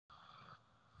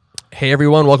Hey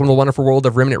everyone, welcome to the wonderful world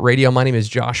of Remnant Radio. My name is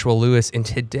Joshua Lewis, and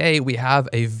today we have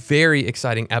a very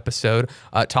exciting episode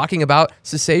talking about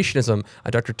cessationism.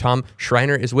 Dr. Tom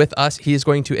Schreiner is with us. He is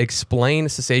going to explain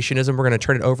cessationism. We're going to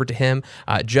turn it over to him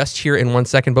just here in 1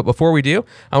 second. But before we do,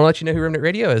 I want to let you know who Remnant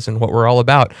Radio is and what we're all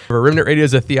about. Remnant Radio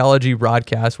is a theology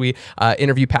broadcast. We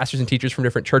interview pastors and teachers from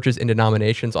different churches and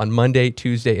denominations on Monday,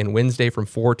 Tuesday, and Wednesday from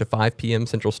 4 to 5 p.m.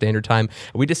 Central Standard Time.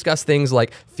 We discuss things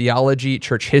like theology,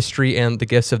 church history, and the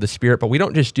gifts of the Spirit, but we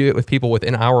don't just do it with people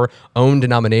within our own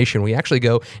denomination. We actually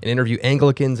go and interview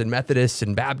Anglicans and Methodists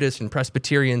and Baptists and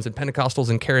Presbyterians and Pentecostals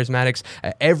and Charismatics,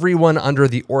 everyone under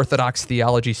the Orthodox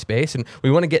theology space, and we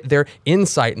want to get their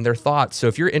insight and their thoughts. So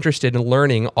if you're interested in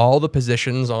learning all the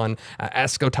positions on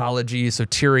eschatology,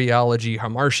 soteriology,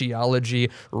 hamartiology,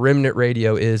 Remnant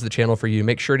Radio is the channel for you.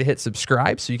 Make sure to hit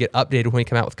subscribe so you get updated when we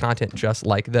come out with content just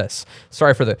like this.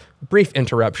 Sorry for the brief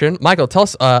interruption. Michael, tell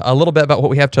us a little bit about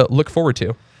what we have to look forward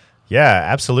to. Yeah,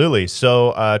 absolutely.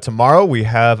 So tomorrow we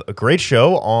have a great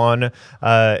show on,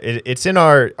 it's in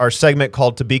our segment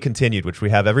called To Be Continued, which we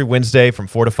have every Wednesday from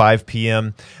 4 to 5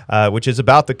 p.m., which is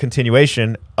about the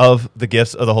continuation of the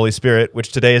gifts of the Holy Spirit,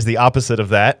 which today is the opposite of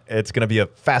that. It's going to be a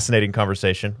fascinating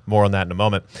conversation. More on that in a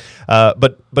moment.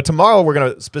 But tomorrow we're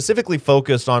going to specifically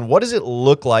focus on what does it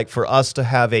look like for us to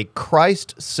have a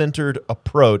Christ-centered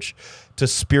approach to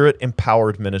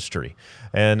Spirit-empowered ministry.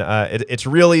 And it's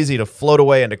real easy to float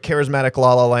away into charismatic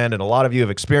la-la land, and a lot of you have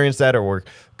experienced that or were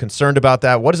concerned about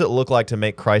that. What does it look like to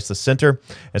make Christ the center?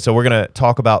 And so we're going to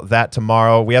talk about that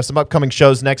tomorrow. We have some upcoming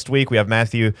shows next week. We have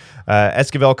Matthew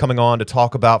Esquivel coming on to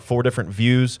talk about 4 different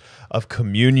views of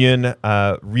communion.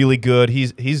 Really good.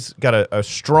 He's got a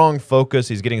strong focus.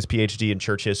 He's getting his PhD in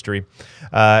church history.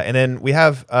 And then we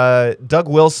have Doug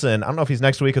Wilson. I don't know if he's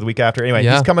next week or the week after. Anyway,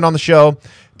 He's coming on the show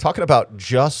talking about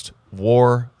just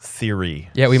war theory.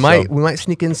 Yeah, we might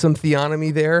sneak in some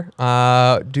theonomy there.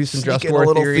 Do some just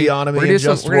war theory. Theonomy we're and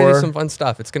just war. We're gonna do some fun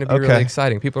stuff. It's gonna be really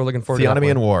exciting. People are looking forward to that.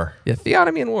 Theonomy and war. Yeah,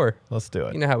 theonomy and war. Let's do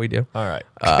it. You know how we do. All right.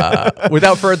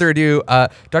 Without further ado,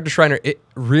 Dr. Schreiner,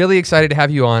 really excited to have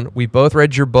you on. We both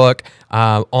read your book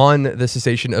on the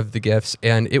cessation of the gifts,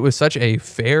 and it was such a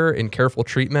fair and careful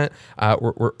treatment.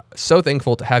 We're so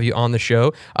thankful to have you on the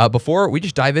show. Before we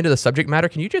just dive into the subject matter,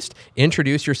 can you just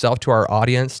introduce yourself to our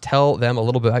audience? Tell them a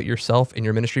little bit about yourself and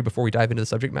your ministry before we dive into the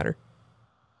subject matter.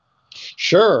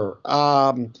 Sure.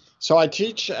 So I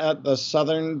teach at the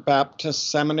Southern Baptist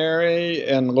Seminary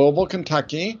in Louisville,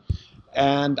 Kentucky,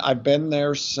 and I've been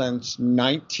there since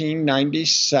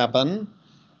 1997.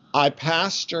 I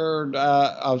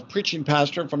was preaching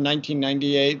pastor from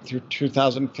 1998 through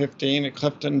 2015 at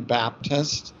Clifton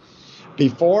Baptist.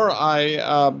 Before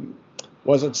I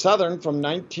was at Southern from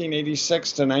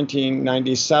 1986 to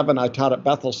 1997, I taught at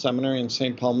Bethel Seminary in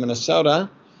St. Paul, Minnesota.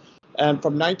 And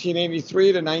from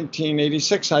 1983 to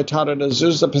 1986, I taught at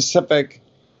Azusa Pacific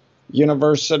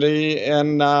University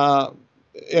in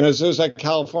Azusa,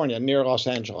 California, near Los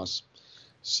Angeles.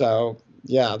 So,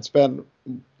 yeah, it's been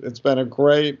a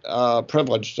great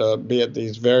privilege to be at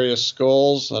these various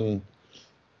schools. And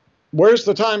where's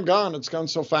the time gone? It's gone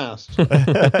so fast.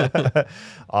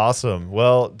 Awesome.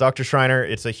 Well, Dr. Schreiner,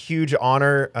 it's a huge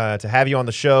honor to have you on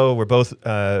the show. We're both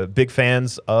big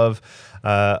fans of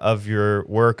your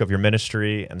work, of your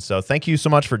ministry. And so thank you so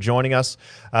much for joining us.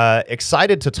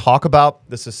 Excited to talk about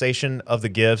the cessation of the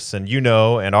gifts. And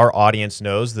and our audience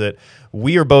knows that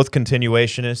we are both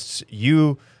continuationists.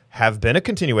 You have been a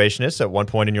continuationist at one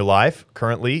point in your life.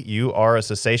 Currently, you are a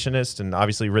cessationist and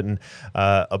obviously written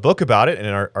a book about it and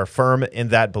are firm in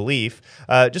that belief.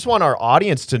 Just want our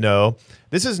audience to know,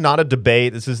 this is not a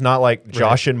debate. This is not like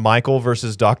Josh and Michael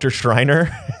versus Dr. Schreiner.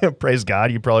 Praise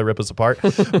God, you'd probably rip us apart.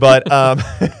 But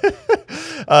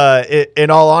in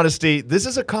all honesty, this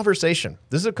is a conversation.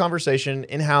 This is a conversation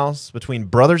in-house between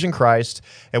brothers in Christ,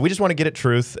 and we just want to get at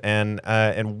truth and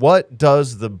what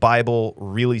does the Bible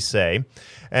really say.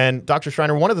 And Dr.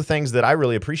 Schreiner, one of the things that I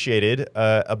really appreciated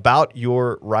about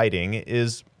your writing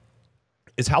is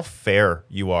how fair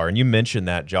you are. And you mentioned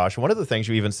that, Josh. One of the things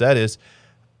you even said is,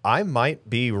 I might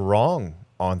be wrong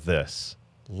on this.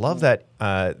 Love that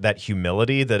that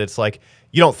humility, that it's like,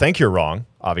 you don't think you're wrong,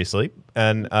 obviously,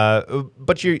 and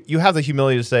but you have the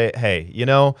humility to say, hey,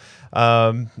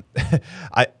 I'm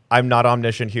not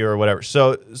omniscient here or whatever.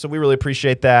 So we really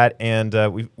appreciate that, and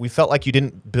we felt like you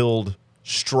didn't build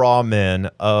straw men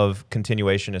of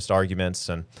continuationist arguments,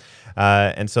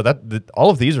 and so all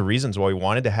of these are reasons why we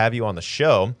wanted to have you on the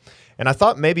show. And I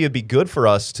thought maybe it'd be good for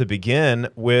us to begin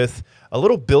with a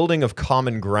little building of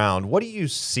common ground. What do you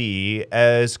see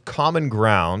as common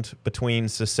ground between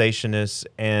cessationists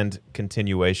and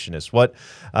continuationists?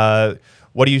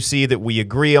 what do you see that we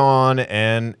agree on,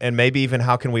 and maybe even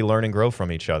how can we learn and grow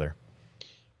from each other?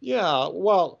 Yeah,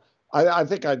 well, I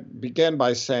think I'd begin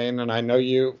by saying, and I know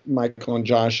you, Michael and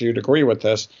Josh, you'd agree with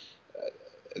this,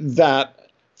 that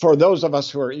for those of us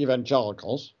who are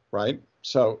evangelicals, right?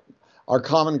 So our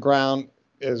common ground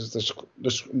is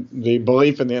the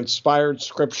belief in the inspired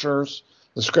scriptures.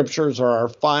 The scriptures are our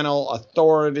final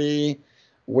authority.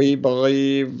 We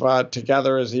believe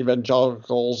together as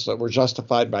evangelicals that we're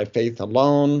justified by faith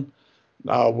alone.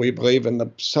 We believe in the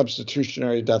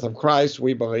substitutionary death of Christ.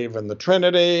 We believe in the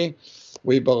Trinity.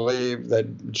 We believe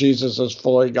that Jesus is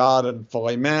fully God and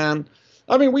fully man.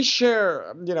 I mean, we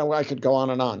share, I could go on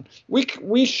and on.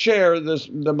 We share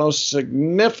the most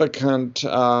significant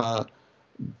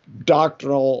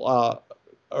doctrinal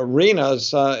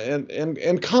arenas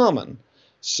in common.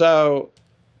 So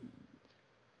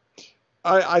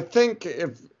I think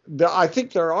I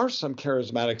think there are some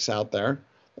charismatics out there.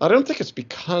 I don't think it's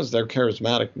because they're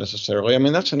charismatic necessarily. I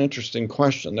mean, that's an interesting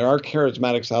question. There are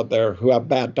charismatics out there who have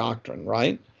bad doctrine,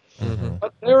 right? Mm-hmm.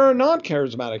 But there are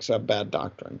non-charismatics who have bad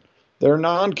doctrine. There are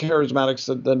non-charismatics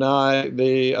that deny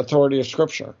the authority of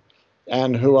Scripture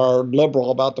and who are liberal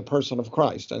about the person of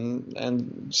Christ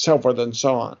and so forth and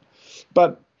so on.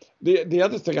 But the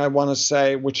other thing I want to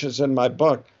say, which is in my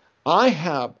book, I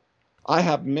have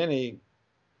many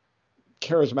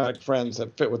charismatic friends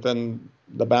that fit within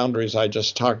the boundaries I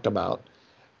just talked about,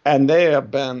 and they have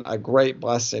been a great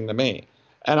blessing to me.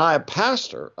 And I have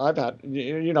pastor. I've had,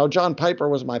 John Piper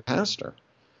was my pastor.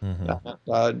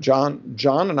 Mm-hmm.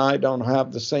 John and I don't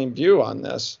have the same view on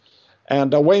this.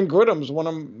 And Wayne Grudem's one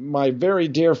of my very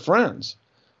dear friends.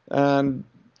 And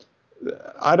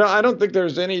I don't think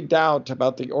there's any doubt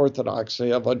about the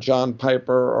orthodoxy of a John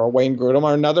Piper or a Wayne Grudem.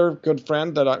 Or another good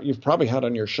friend that you've probably had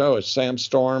on your show is Sam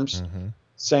Storms. Mm-hmm.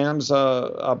 Sam's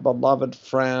a beloved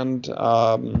friend.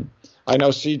 I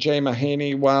know C.J.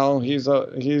 Mahaney well. He's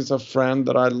a friend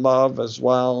that I love as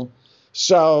well.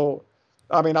 So,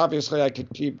 I mean, obviously, I could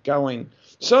keep going.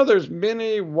 So there's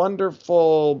many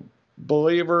wonderful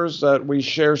believers that we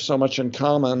share so much in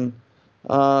common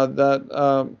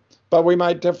but we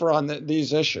might differ on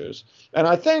these issues. And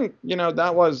I think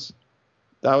that was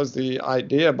the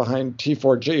idea behind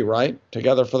T4G, right?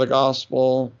 Together for the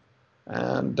Gospel,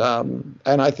 and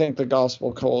I think the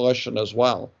Gospel Coalition as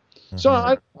well. Mm-hmm.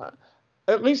 So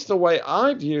at least the way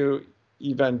I view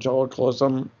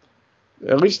evangelicalism,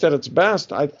 at least at its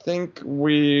best, I think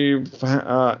we've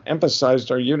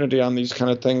emphasized our unity on these kind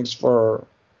of things for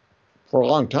a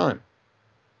long time.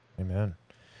 Amen.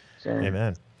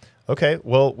 Amen. Okay,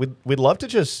 well, we'd love to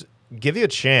just give you a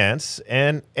chance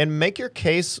and make your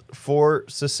case for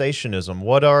cessationism.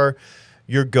 What are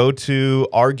your go-to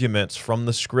arguments from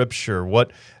the Scripture?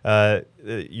 What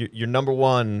your number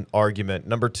one argument,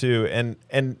 number two,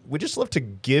 and we just love to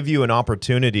give you an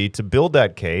opportunity to build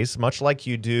that case, much like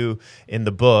you do in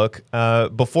the book,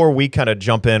 before we kind of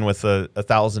jump in with a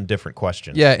thousand different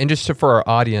questions. Yeah, and just for our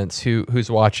audience who's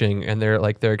watching and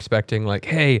they're expecting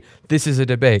hey, this is a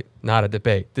debate. Not a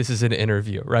debate. This is an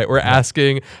interview, right? We're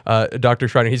asking Dr.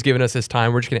 Schreiner. He's given us his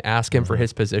time. We're just going to ask him for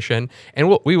his position,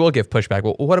 and we will give pushback.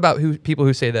 Well, what about people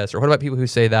who say this, or what about people who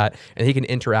say that? And he can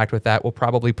interact with that. We'll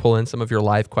probably pull in some of your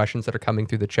live questions that are coming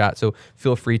through the chat, so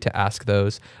feel free to ask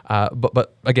those.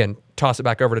 But again, toss it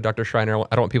back over to Dr. Schreiner.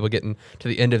 I don't want people getting to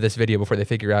the end of this video before they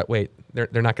figure out, wait,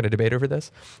 they're not going to debate over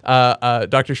this.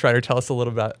 Dr. Schreiner, tell us a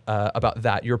little bit about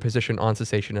that, your position on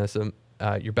cessationism,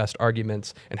 your best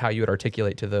arguments, and how you would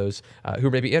articulate to those who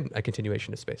are maybe in a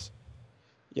continuationist space.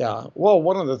 Yeah, well,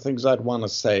 one of the things I'd want to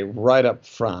say right up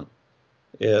front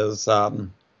is I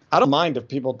don't mind if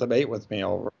people debate with me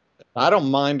over it. I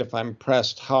don't mind if I'm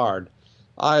pressed hard.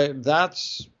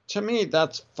 To me,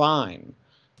 that's fine.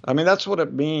 I mean, that's what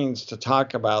it means to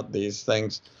talk about these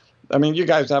things. I mean, you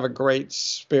guys have a great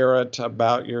spirit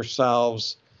about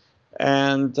yourselves,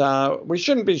 and we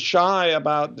shouldn't be shy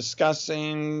about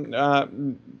discussing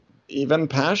even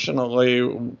passionately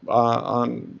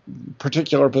on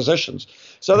particular positions.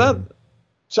 So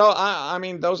I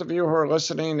mean, those of you who are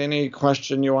listening, any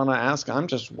question you want to ask, I'm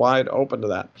just wide open to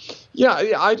that.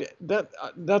 Yeah,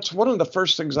 that's one of the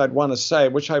first things I'd want to say,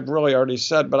 which I've really already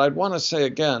said, but I'd want to say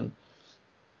again,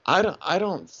 I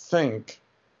don't think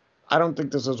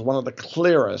this is one of the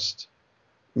clearest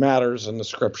matters in the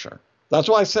Scripture. That's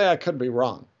why I say I could be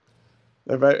wrong.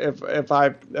 If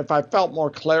I felt more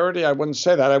clarity, I wouldn't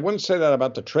say that. I wouldn't say that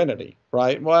about the Trinity,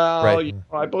 right? Well, right.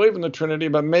 I believe in the Trinity,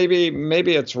 but maybe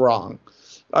it's wrong.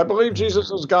 I believe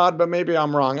Jesus is God, but maybe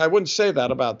I'm wrong. I wouldn't say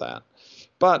that about that.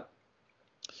 But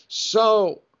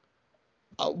so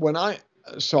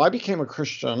I became a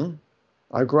Christian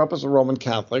I grew up as a Roman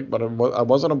Catholic, but I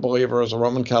wasn't a believer as a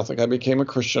Roman Catholic. I became a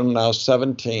Christian when I was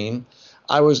 17.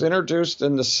 I was introduced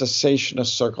into cessationist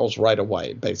circles right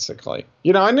away, basically.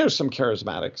 I knew some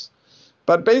charismatics,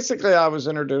 but basically I was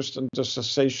introduced into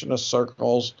cessationist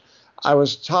circles. I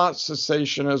was taught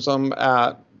cessationism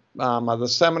at the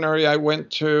seminary I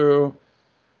went to.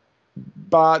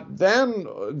 But then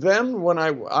when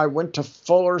I went to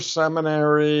Fuller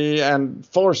Seminary, and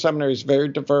Fuller Seminary is very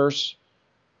diverse,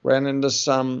 ran into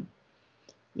some,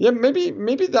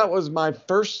 maybe that was my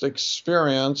first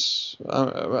experience.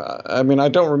 I mean, I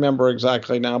don't remember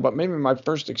exactly now, but maybe my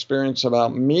first experience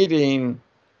about meeting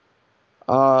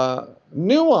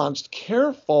nuanced,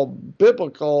 careful,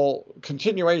 biblical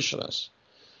continuationists.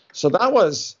 So that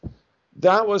was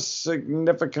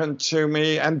significant to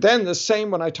me. And then the same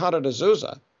when I taught at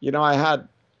Azusa. I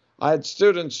had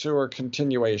students who were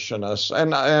continuationists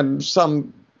and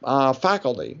some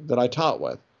faculty that I taught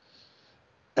with.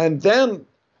 And then,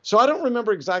 so I don't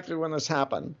remember exactly when this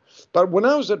happened, but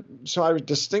so I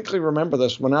distinctly remember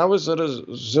this. When I was at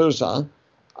Azusa,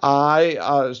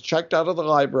 I checked out of the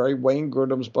library Wayne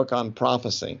Grudem's book on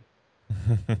prophecy.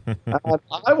 And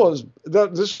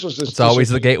It's always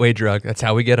the gateway drug. That's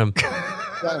how we get them.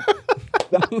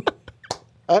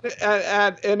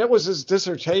 And it was his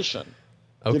dissertation.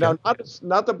 Okay.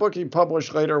 Not the book he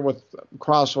published later with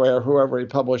Crossway or whoever he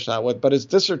published that with, but his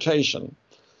dissertation.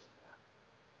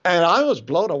 And I was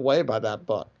blown away by that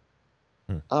book.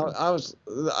 It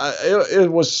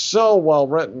was so well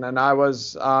written, and I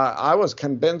was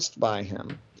convinced by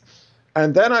him.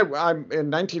 And then in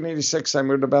 1986, I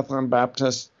moved to Bethlehem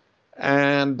Baptist,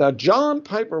 and John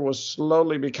Piper was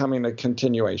slowly becoming a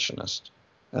continuationist.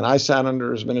 And I sat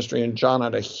under his ministry, and John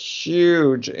had a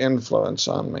huge influence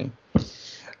on me.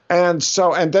 And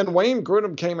then Wayne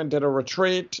Grudem came and did a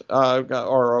retreat,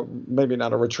 or maybe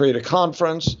not a retreat, a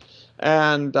conference.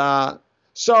 And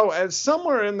so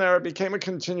somewhere in there, it became a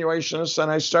continuationist, and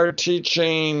I started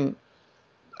teaching.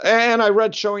 And I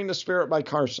read Showing the Spirit by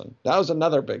Carson. That was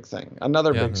another big thing,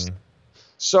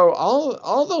 So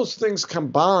all those things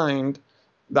combined,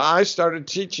 I started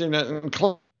teaching it in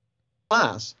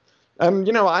class.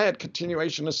 And, I had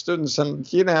continuationist students, and,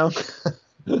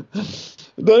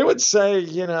 they would say,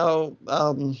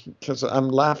 because I'm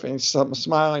laughing,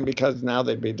 smiling, because now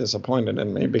they'd be disappointed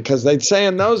in me, because they'd say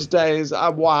in those days,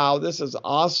 wow, this is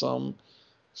awesome.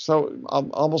 So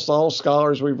almost all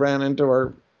scholars we ran into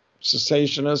are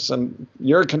cessationists, and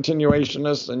you're a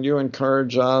continuationist, and you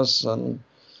encourage us. And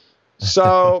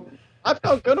so I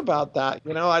felt good about that.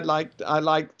 I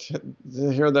liked to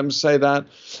hear them say that.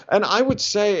 And I would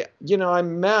say,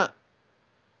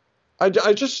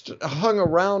 I just hung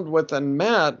around with and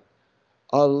met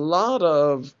a lot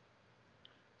of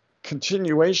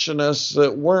continuationists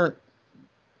that weren't,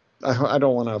 I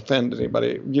don't want to offend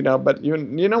anybody, but you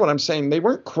know what I'm saying? They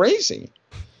weren't crazy.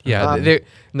 Yeah, they're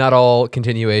not all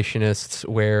continuationists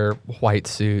wear white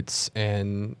suits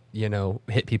and,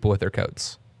 hit people with their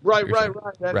coats. Right.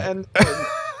 And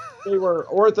they were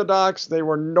orthodox, they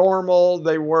were normal,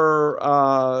 they were,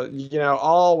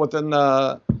 all within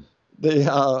the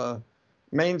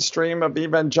mainstream of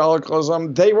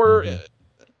evangelicalism. They were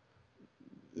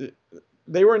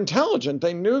intelligent.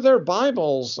 They knew their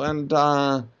Bibles, and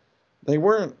they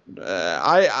weren't.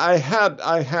 I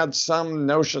had some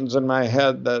notions in my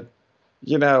head that,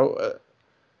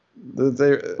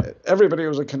 everybody who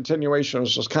was a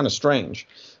continuationist was kind of strange.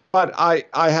 But I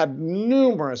had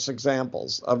numerous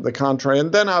examples of the contrary.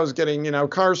 And then I was getting,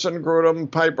 Carson,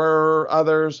 Grudem, Piper,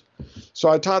 others. So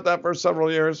I taught that for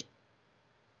several years.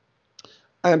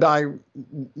 And I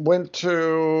went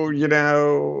to,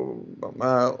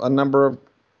 a number of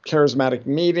charismatic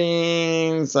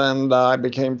meetings, and I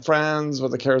became friends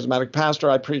with a charismatic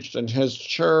pastor. I preached in his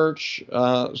church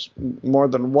more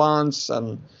than once.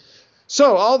 And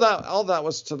so all that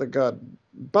was to the good.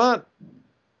 But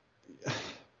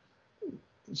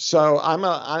so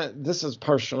this is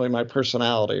partially my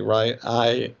personality,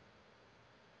 right?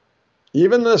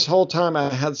 Even this whole time I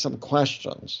had some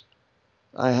questions.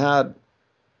 There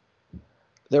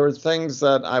were things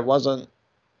that I wasn't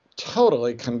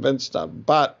totally convinced of.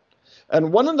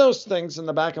 And one of those things in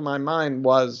the back of my mind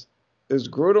was, is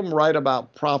Grudem right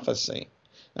about prophecy?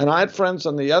 And I had friends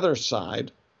on the other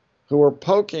side who were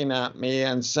poking at me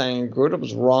and saying,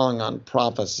 Grudem's wrong on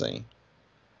prophecy.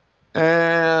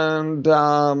 And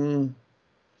so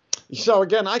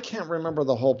again, I can't remember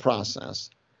the whole process.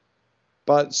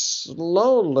 But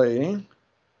slowly,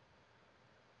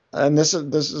 and this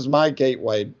is my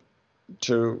gateway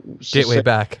to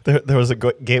back. There was a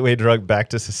gateway drug back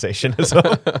to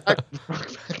cessationism. back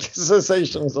to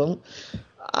cessationism.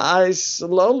 I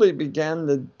slowly began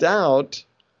to doubt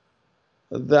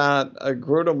that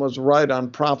Grudem was right on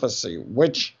prophecy,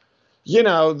 which,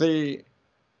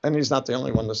 and he's not the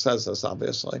only one that says this,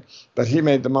 obviously, but he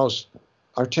made the most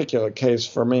articulate case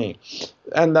for me.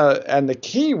 And the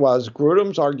key was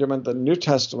Grudem's argument that New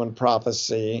Testament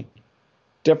prophecy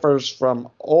differs from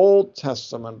Old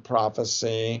Testament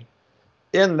prophecy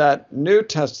in that New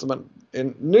Testament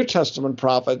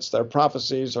prophets, their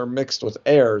prophecies are mixed with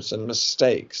errors and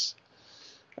mistakes.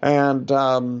 And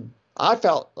I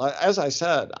felt, as I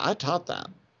said, I taught that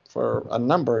for a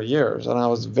number of years, and I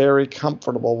was very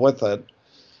comfortable with it.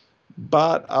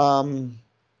 But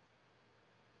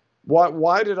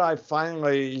why did I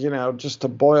finally, just to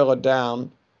boil it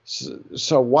down,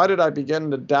 so why did I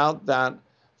begin to doubt that?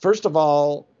 First of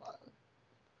all,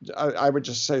 I would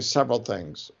just say several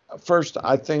things. First,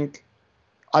 I think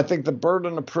the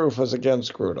burden of proof is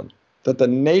against Grudem, that the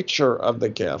nature of the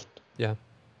gift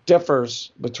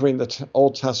differs between the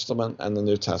Old Testament and the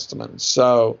New Testament.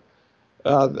 So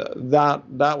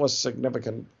that was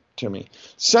significant to me.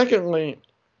 Secondly,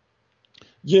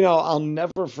 I'll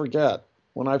never forget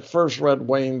when I first read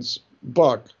Wayne's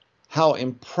book, how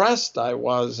impressed I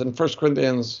was in 1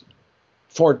 Corinthians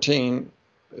 14,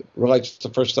 it relates to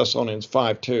 1 Thessalonians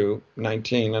 5:2,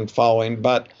 19 and following,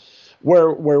 but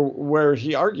where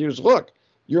he argues, look,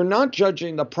 you're not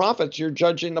judging the prophets, you're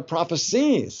judging the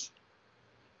prophecies.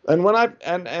 And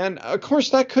and of course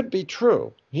that could be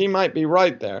true. He might be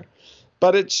right there.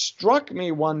 But it struck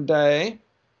me one day,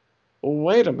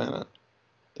 wait a minute,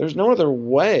 there's no other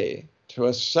way to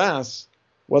assess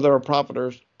whether a prophet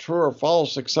is true or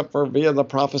false except for via the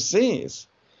prophecies.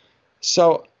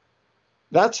 So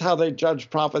that's how they judge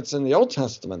prophets in the Old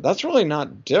Testament. That's really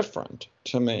not different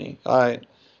to me.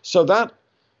 So that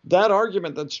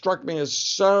argument that struck me as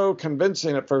so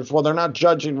convincing at first, well, they're not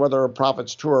judging whether a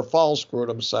prophet's true or false,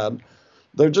 Grudem said.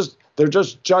 They're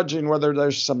just judging whether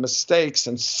there's some mistakes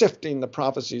and sifting the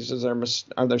prophecies.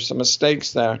 Are there some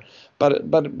mistakes there? But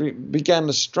it began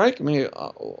to strike me,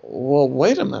 well,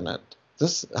 wait a minute.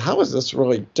 How is this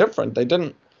really different? They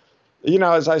didn't,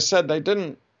 as I said, they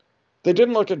didn't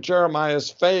look at Jeremiah's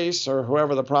face or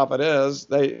whoever the prophet is.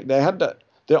 They had to.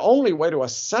 The only way to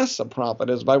assess a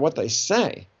prophet is by what they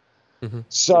say. Mm-hmm.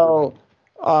 So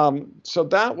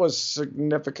that was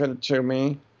significant to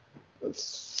me.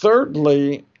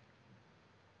 Thirdly,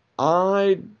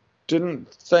 I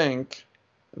didn't think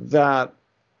that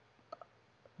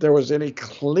there was any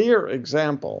clear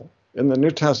example in the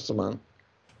New Testament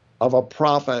of a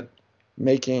prophet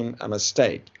making a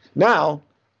mistake. Now,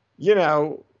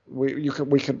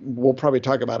 we'll probably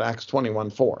talk about Acts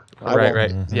 21:4.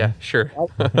 Right. Mm-hmm. Yeah, sure.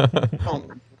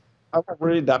 I won't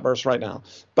read that verse right now,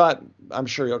 but I'm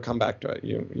sure you'll come back to it.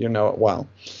 You know it well.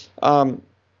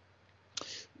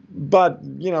 But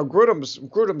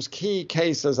Grudem's key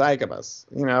case is Agabus.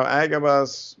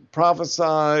 Agabus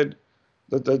prophesied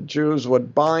that the Jews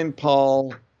would bind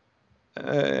Paul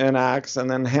in Acts and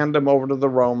then hand him over to the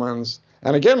Romans.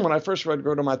 And again, when I first read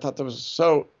Grudem, I thought that was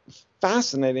so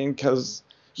fascinating because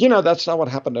that's not what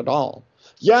happened at all.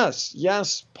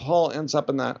 Yes, Paul ends up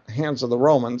in the hands of the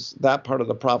Romans. That part of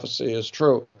the prophecy is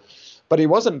true. But he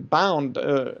wasn't bound,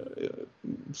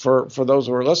 for those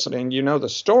who are listening, the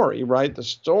story, right? The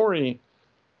story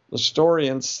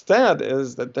instead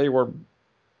is that they were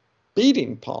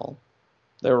beating Paul.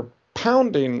 They were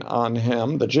pounding on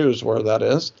him, the Jews were, that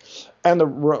is, and the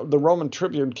Roman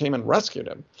tribune came and rescued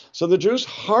him. So the Jews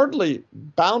hardly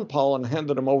bound Paul and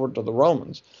handed him over to the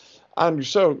Romans. And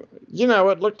so,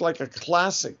 it looked like a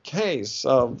classic case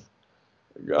of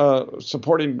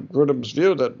supporting Grudem's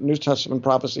view that New Testament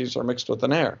prophecies are mixed with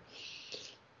an error.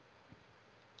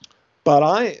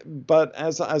 But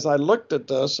as I looked at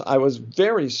this, I was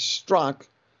very struck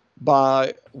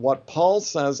by what Paul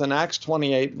says in Acts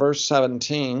 28, verse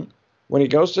 17, when he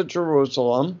goes to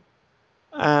Jerusalem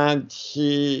and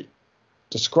he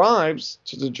describes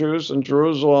to the Jews in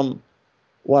Jerusalem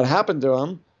what happened to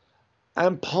him.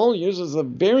 And Paul uses the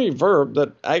very verb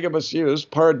that Agabus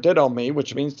used, paradidomi,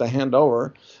 which means to hand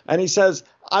over. And he says,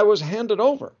 I was handed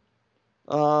over.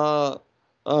 I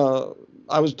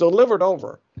was delivered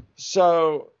over.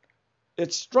 So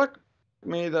it struck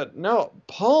me that, no,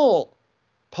 Paul,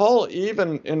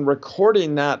 even in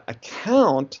recording that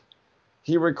account,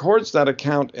 he records that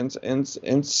account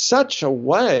in such a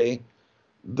way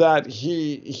that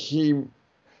he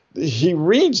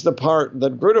reads the part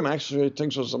that Grudem actually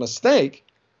thinks was a mistake.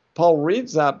 Paul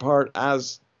reads that part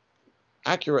as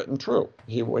accurate and true.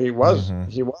 He was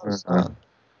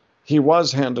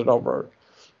handed over,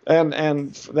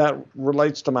 and that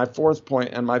relates to my fourth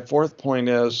point. And my fourth point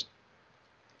is,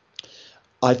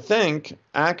 I think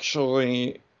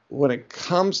actually when it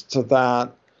comes to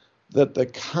that the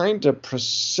kind of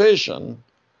precision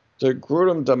that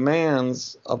Grudem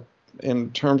demands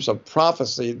in terms of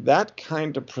prophecy, that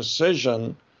kind of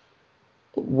precision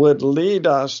would lead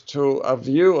us to a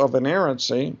view of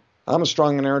inerrancy. I'm a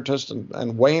strong inerrantist,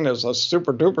 and Wayne is a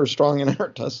super duper strong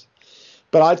inerrantist.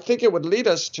 But I think it would lead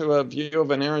us to a view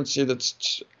of inerrancy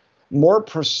that's more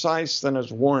precise than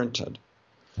is warranted.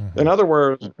 Mm-hmm. In other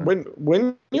words,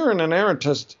 when you're an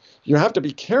inerrantist, you have to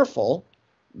be careful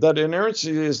that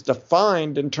inerrancy is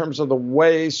defined in terms of the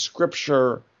way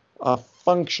Scripture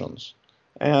functions.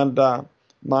 And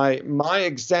my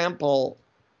example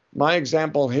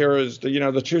here is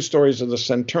the two stories of the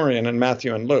centurion in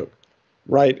Matthew and Luke,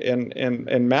 right?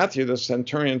 In Matthew, the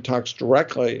centurion talks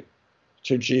directly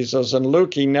to Jesus, and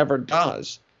Luke, he never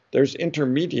does. There's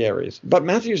intermediaries. But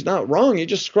Matthew's not wrong. He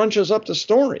just scrunches up the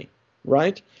story,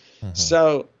 right? Mm-hmm.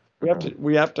 So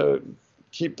we have to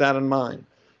keep that in mind.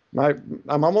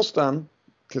 I'm almost done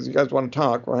because you guys want to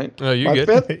talk, right? Oh, you're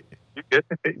good.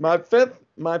 My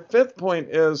fifth point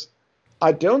is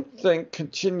I don't think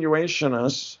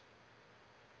continuationists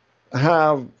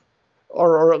have,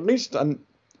 or at least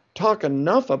talk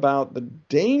enough about the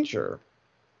danger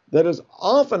that is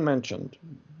often mentioned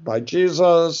by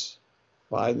Jesus,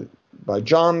 by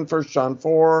John, 1 John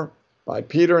 4, by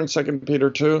Peter in 2 Peter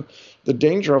 2, the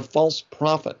danger of false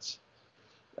prophets.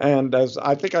 And as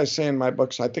I think I say in my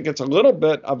books, I think it's a little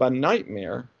bit of a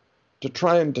nightmare to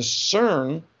try and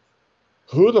discern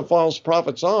who the false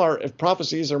prophets are if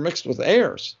prophecies are mixed with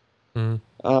errors.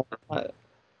 Mm-hmm.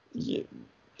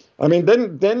 I mean,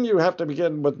 then you have to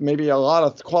begin with maybe a lot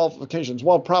of qualifications.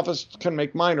 Well, prophets can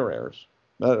make minor errors,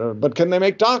 but can they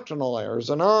make doctrinal errors?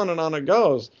 And on it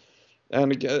goes.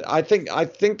 And I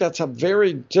think that's a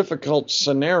very difficult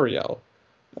scenario.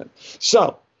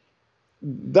 So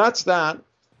that's that.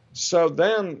 So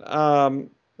then, I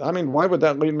mean, why would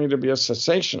that lead me to be a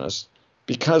cessationist?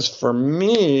 Because for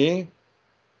me,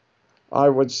 I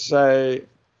would say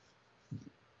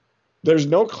there's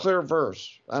no clear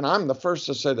verse, and I'm the first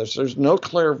to say this, there's no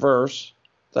clear verse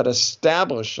that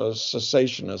establishes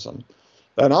cessationism.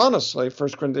 And honestly, 1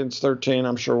 Corinthians 13,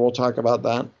 I'm sure we'll talk about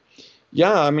that.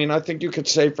 Yeah, I mean, I think you could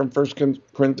say from 1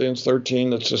 Corinthians 13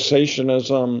 that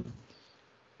cessationism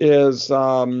is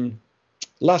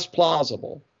less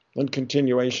plausible than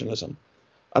continuationism.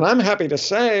 And I'm happy to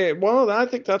say, well, I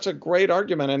think that's a great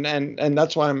argument, and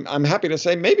that's why I'm happy to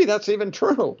say maybe that's even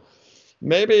true.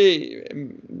 Maybe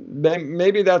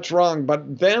that's wrong,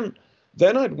 but then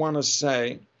I'd want to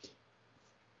say,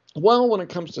 well, when it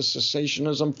comes to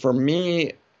cessationism, for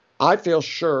me, I feel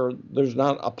sure there's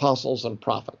not apostles and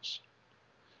prophets.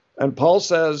 And Paul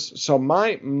says, so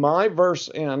my verse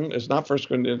is not 1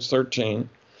 Corinthians 13.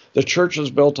 The church is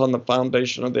built on the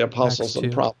foundation of the apostles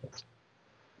and prophets.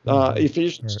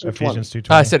 Ephesians 2:20.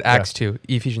 I said Acts 2.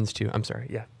 Ephesians 2. I'm sorry.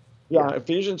 Yeah. Yeah,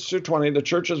 Ephesians 2:20. The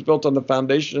church is built on the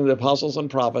foundation of the apostles and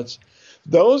prophets.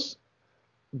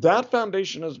 That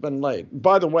foundation has been laid.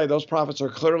 By the way, those prophets are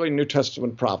clearly New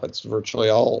Testament prophets. Virtually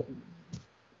all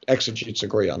exegetes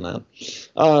agree on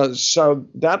that. So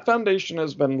that foundation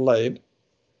has been laid.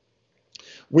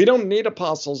 We don't need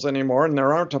apostles anymore, and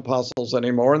there aren't apostles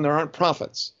anymore, and there aren't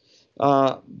prophets.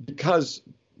 Because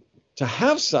to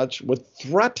have such would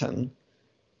threaten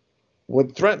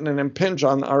and impinge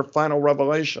on our final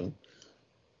revelation.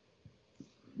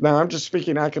 Now, I'm just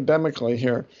speaking academically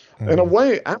here. In a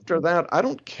way, after that, I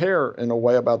don't care in a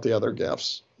way about the other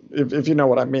gifts, if you know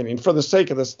what I'm meaning, for the sake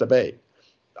of this debate.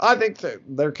 I think that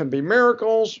there can be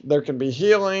miracles, there can be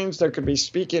healings, there can be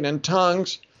speaking in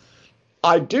tongues.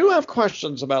 I do have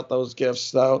questions about those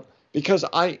gifts, though, because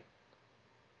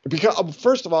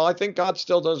first of all, I think God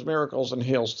still does miracles and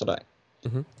heals today.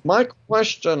 Mm-hmm. My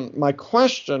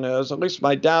question is, at least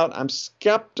my doubt, I'm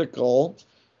skeptical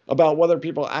about whether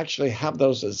people actually have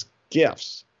those as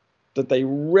gifts that they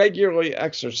regularly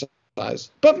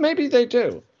exercise, but maybe they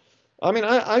do. I mean,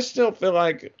 I still feel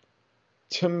like,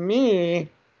 to me,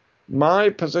 my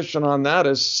position on that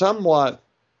is somewhat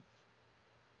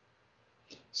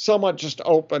just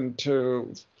open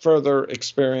to further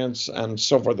experience and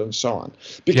so forth and so on.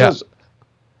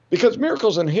 Because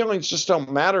miracles and healings just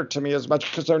don't matter to me as much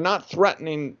because they're not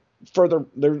threatening further.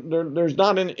 There's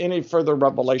not any further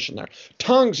revelation there.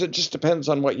 Tongues, it just depends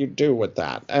on what you do with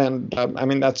that. And I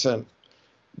mean, that's a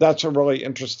really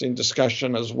interesting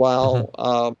discussion as well.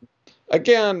 Mm-hmm.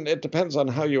 Again, it depends on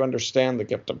how you understand the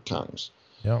gift of tongues.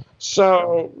 Yeah.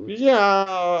 So,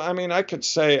 I mean, I could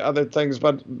say other things,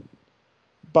 but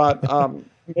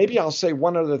maybe I'll say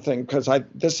one other thing because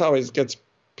this always gets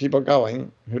people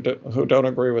going who don't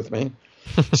agree with me.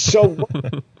 So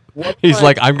He's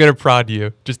like, I'm going to prod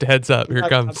you. Just a heads up. Here it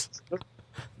comes.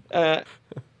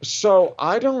 So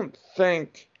I don't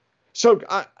think. So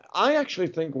I actually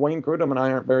think Wayne Grudem and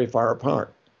I aren't very far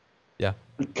apart. Yeah.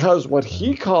 Because what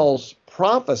he calls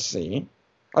prophecy,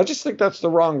 I just think that's the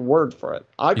wrong word for it.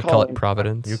 You call it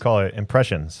providence. You call it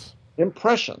impressions.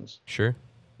 Impressions. Sure.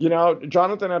 You know,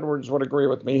 Jonathan Edwards would agree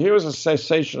with me. He was a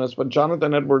cessationist, but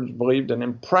Jonathan Edwards believed in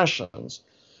impressions.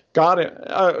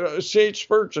 C.H.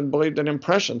 Spurgeon believed in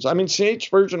impressions. I mean, C.H.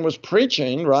 Spurgeon was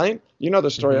preaching, right? You know the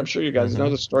story. I'm sure you guys know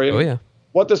the story. Oh, yeah.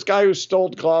 What this guy who stole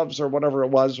gloves or whatever it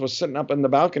was sitting up in the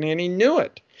balcony, and he knew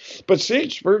it. But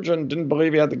C.H. Spurgeon didn't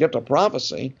believe he had the gift of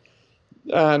prophecy,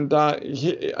 and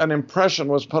an impression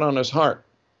was put on his heart.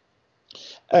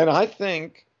 And I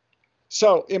think,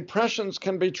 so impressions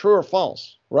can be true or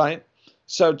false, right?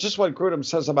 So just what Grudem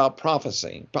says about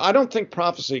prophecy. But I don't think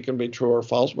prophecy can be true or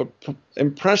false, but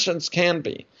impressions can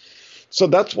be. So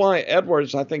that's why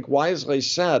Edwards, I think, wisely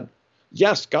said,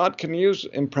 yes, God can use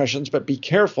impressions, but be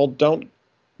careful. Don't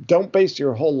base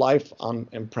your whole life on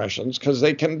impressions, because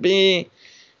they can be,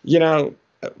 you know,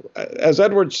 as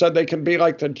Edwards said, they can be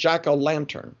like the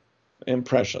jack-o'-lantern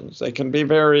impressions. They can be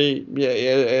very,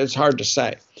 it's hard to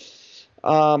say.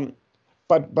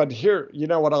 But here, you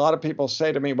know what a lot of people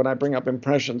say to me when I bring up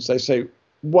impressions, they say,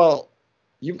 well,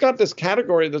 you've got this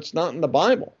category that's not in the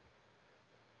Bible,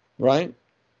 right?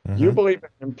 Mm-hmm. You believe in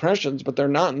impressions, but they're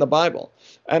not in the Bible.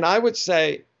 And I would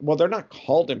say, well, they're not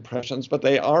called impressions, but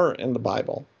they are in the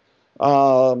Bible.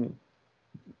 Paul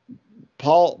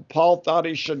thought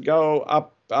he should go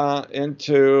up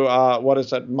into,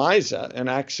 Mysia in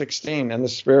Acts 16, and the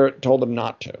Spirit told him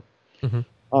not to. Mm-hmm.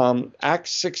 1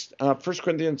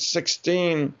 Corinthians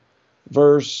 16,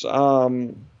 verse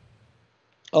 11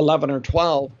 or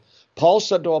 12, Paul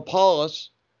said to Apollos,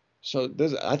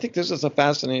 I think this is a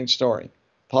fascinating story.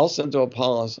 Paul said to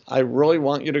Apollos, I really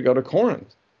want you to go to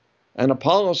Corinth. And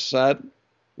Apollos said,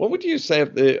 what would you say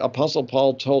if the Apostle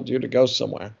Paul told you to go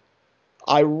somewhere?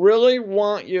 I really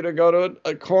want you to go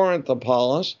to Corinth,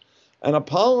 Apollos. And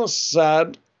Apollos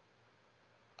said,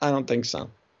 I don't think so.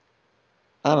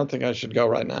 I don't think I should go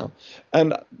right now.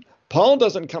 And Paul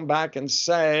doesn't come back and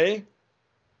say,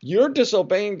 you're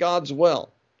disobeying God's will.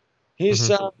 He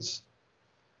says,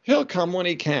 he'll come when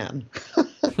he can.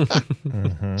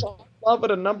 So I love at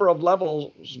a number of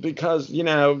levels because, you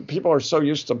know, people are so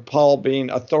used to Paul being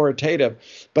authoritative.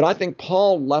 But I think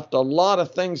Paul left a lot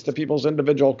of things to people's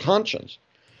individual conscience.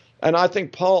 And I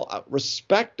think Paul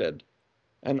respected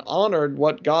and honored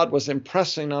what God was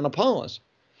impressing on Apollos.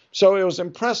 So it was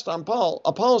impressed on Paul.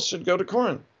 Apollos should go to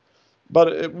Corinth.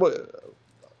 But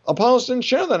Apollos didn't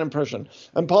share that impression.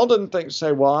 And Paul didn't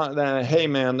say, well, hey,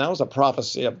 man, that was a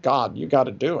prophecy of God. You got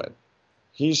to do it.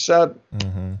 He said,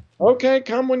 okay,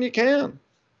 come when you can.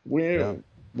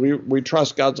 We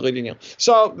trust God's leading you.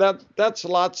 So that's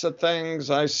lots of things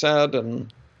I said.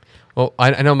 And well,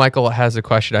 I know Michael has a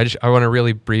question. I want to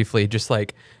really briefly just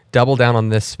like double down on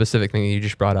this specific thing that you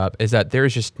just brought up, is that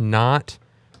there's just not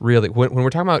really, when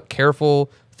we're talking about careful,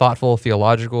 thoughtful,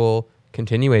 theological,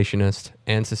 continuationist,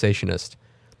 and cessationist,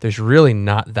 there's really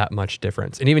not that much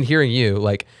difference. And even hearing you,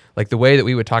 like the way that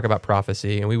we would talk about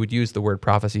prophecy, and we would use the word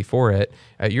prophecy for it,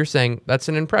 you're saying that's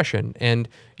an impression, and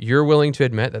you're willing to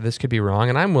admit that this could be wrong,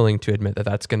 and I'm willing to admit that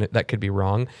that could be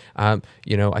wrong.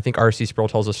 You know, I think R.C. Sproul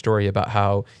tells a story about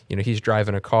how, you know, he's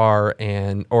driving a car,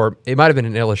 or it might have been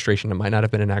an illustration, it might not have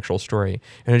been an actual story,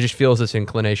 and it just feels this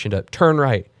inclination to turn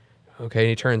right. Okay, and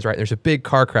he turns right. There's a big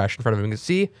car crash in front of him. You can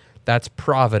see, that's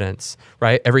providence,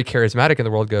 right? Every charismatic in the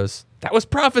world goes, that was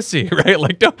prophecy, right?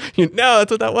 Like, no,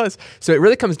 that's what that was. So it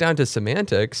really comes down to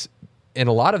semantics in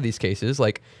a lot of these cases,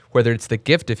 like whether it's the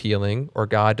gift of healing or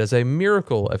God does a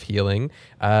miracle of healing.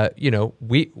 You know,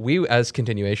 we as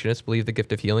continuationists believe the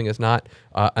gift of healing is not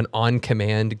an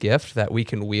on-command gift that we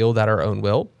can wield at our own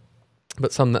will,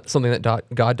 but something that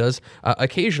God does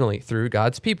occasionally through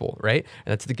God's people, right?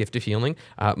 And that's the gift of healing.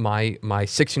 My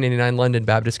 1689 London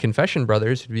Baptist Confession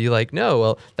brothers would be like, no,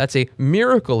 well, that's a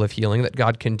miracle of healing that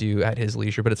God can do at his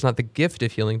leisure, but it's not the gift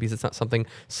of healing because it's not something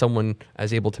someone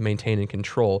is able to maintain and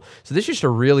control. So this is just a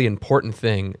really important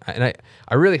thing. And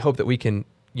I really hope that we can,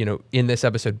 you know, in this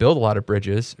episode, build a lot of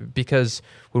bridges, because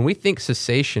when we think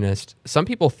cessationist, some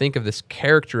people think of this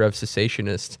character of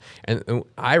cessationist. And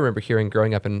I remember hearing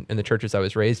growing up in the churches I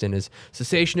was raised in is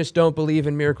cessationists don't believe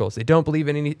in miracles. They don't believe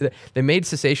in any, they made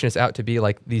cessationists out to be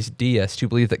like these deists who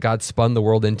believe that God spun the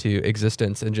world into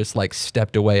existence and just like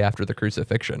stepped away after the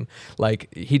crucifixion.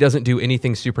 Like he doesn't do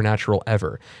anything supernatural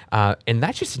ever. And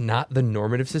that's just not the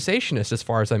normative cessationist as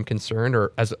far as I'm concerned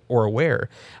or aware.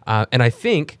 And I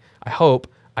hope,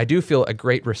 I do feel a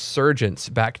great resurgence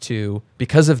back to,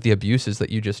 because of the abuses that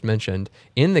you just mentioned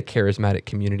in the charismatic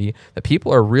community, that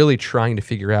people are really trying to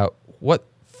figure out what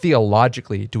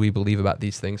theologically do we believe about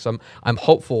these things. So I'm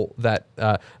hopeful that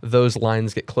those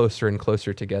lines get closer and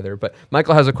closer together. But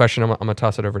Michael has a question. I'm going to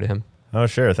toss it over to him. Oh,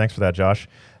 sure. Thanks for that, Josh.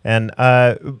 And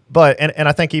I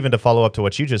think even to follow up to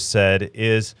what you just said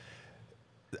is,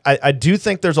 I do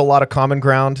think there's a lot of common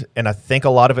ground, and I think a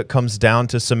lot of it comes down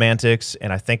to semantics,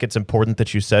 and I think it's important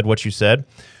that you said what you said.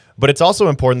 But it's also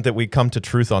important that we come to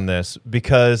truth on this,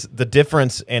 because the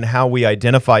difference in how we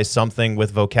identify something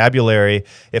with vocabulary,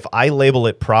 if I label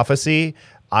it prophecy,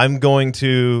 I'm going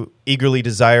to eagerly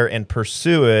desire and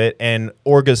pursue it and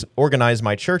organize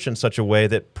my church in such a way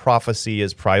that prophecy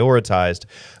is prioritized.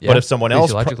 Yeah, but if someone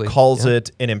else calls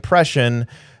it an impression,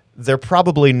 they're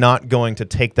probably not going to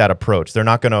take that approach. They're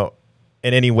not going to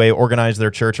in any way organize their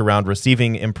church around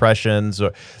receiving impressions.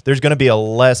 Or there's going to be a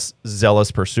less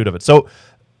zealous pursuit of it. So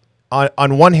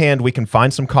on one hand, we can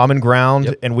find some common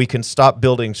ground, and we can stop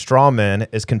building straw men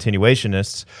as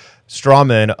continuationists. Straw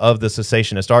men of the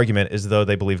cessationist argument as though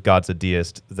they believe God's a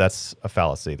deist. That's a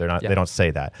fallacy. They're not. They don't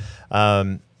say that.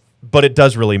 But it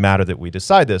does really matter that we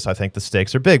decide this. I think the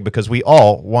stakes are big because we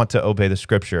all want to obey the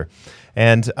Scripture.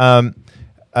 And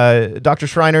Dr.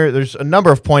 Schreiner, there's a number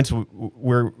of points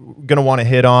we're going to want to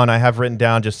hit on. I have written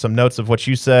down just some notes of what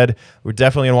you said. We're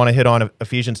definitely going to want to hit on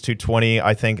Ephesians 2:20,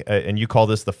 I think, and you call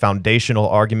this the foundational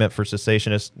argument for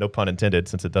cessationists. No pun intended,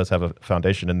 since it does have a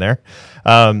foundation in there.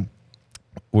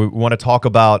 We want to talk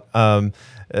about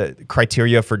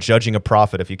criteria for judging a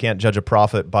prophet. If you can't judge a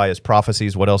prophet by his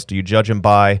prophecies, what else do you judge him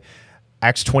by?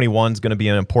 Acts 21 is going to be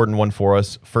an important one for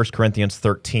us. 1 Corinthians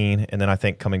 13, and then I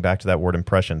think coming back to that word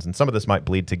impressions. And some of this might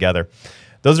bleed together.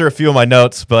 Those are a few of my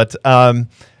notes, but why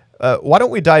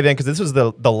don't we dive in? Because this was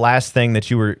the last thing that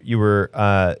you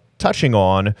were touching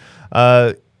on.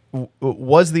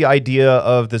 Was the idea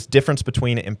of this difference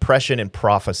between impression and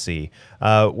prophecy,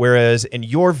 whereas in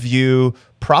your view,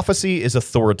 prophecy is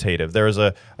authoritative. There is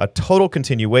a total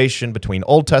continuation between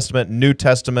Old Testament and New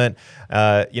Testament.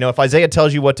 If Isaiah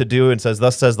tells you what to do and says,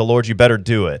 "Thus says the Lord," you better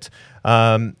do it.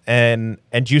 And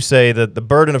you say that the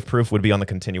burden of proof would be on the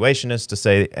continuationist to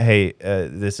say, "Hey,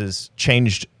 this is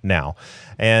changed now."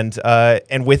 And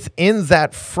within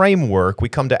that framework, we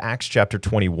come to Acts chapter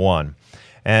 21.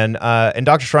 And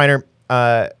Dr. Schreiner,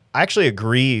 I actually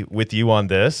agree with you on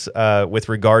this with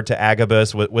regard to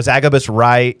Agabus. Was Agabus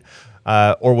right,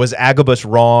 or was Agabus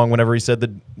wrong whenever he said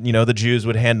that the Jews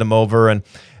would hand him over? And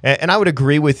I would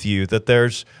agree with you that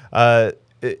there's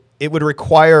it would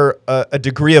require a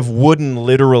degree of wooden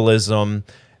literalism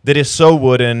that is so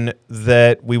wooden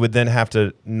that we would then have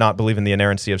to not believe in the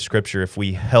inerrancy of Scripture if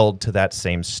we held to that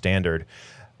same standard.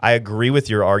 I agree with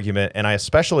your argument, and I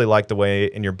especially like the way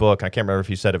in your book, I can't remember if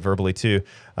you said it verbally too,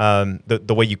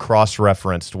 the way you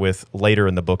cross-referenced with later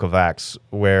in the book of Acts,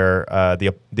 where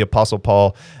the Apostle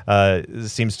Paul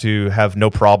seems to have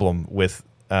no problem with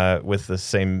the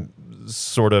same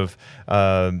sort of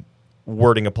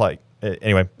wording applied.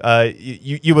 Anyway,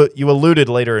 you alluded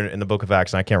later in the book of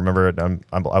Acts, and I can't remember it.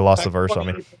 I lost the verse on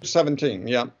me. 17,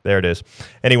 yeah. There it is.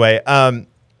 Anyway,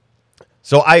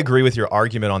 so I agree with your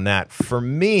argument on that. For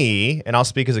me, and I'll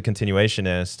speak as a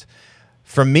continuationist,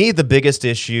 for me the biggest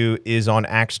issue is on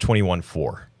Acts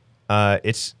 21:4.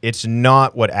 It's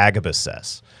not what Agabus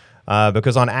says.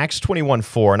 Because on Acts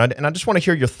 21:4, and I just want to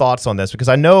hear your thoughts on this, because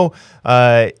I know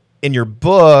in your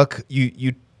book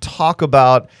you talk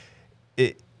about,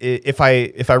 if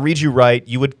I read you right,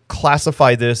 you would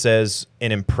classify this as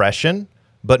an impression,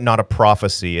 but not a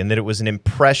prophecy, and that it was an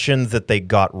impression that they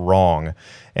got wrong.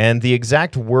 And the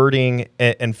exact wording,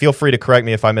 and feel free to correct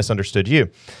me if I misunderstood you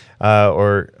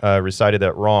or recited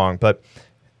that wrong, but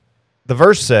the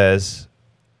verse says,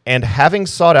 "And having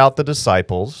sought out the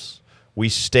disciples, we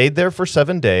stayed there for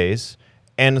 7 days,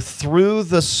 and through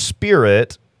the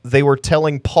Spirit they were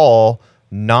telling Paul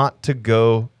not to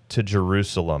go to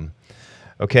Jerusalem."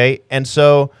 Okay, and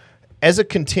so as a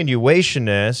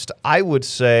continuationist, I would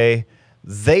say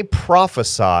they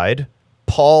prophesied,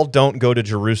 "Paul, don't go to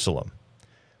Jerusalem."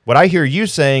 What I hear you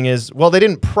saying is, well, they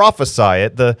didn't prophesy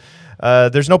it.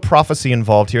 There's no prophecy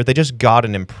involved here. They just got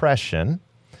an impression.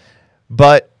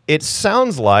 But it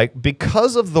sounds like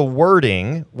because of the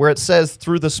wording where it says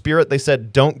through the Spirit they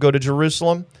said, "Don't go to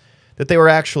Jerusalem," that they were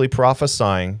actually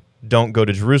prophesying, "Don't go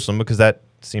to Jerusalem," because that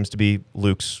seems to be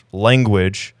Luke's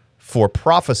language for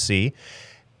prophecy.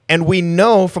 And we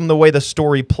know from the way the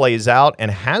story plays out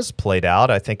and has played out,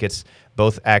 I think it's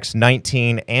both Acts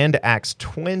 19 and Acts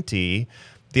 20,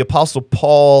 the Apostle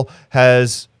Paul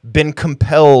has been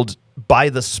compelled by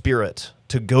the Spirit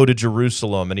to go to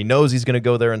Jerusalem, and he knows he's going to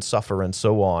go there and suffer and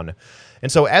so on.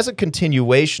 And so as a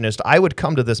continuationist, I would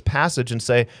come to this passage and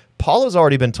say, Paul has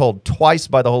already been told twice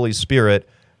by the Holy Spirit,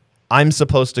 I'm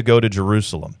supposed to go to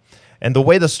Jerusalem. And the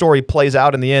way the story plays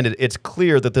out in the end, it's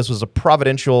clear that this was a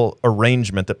providential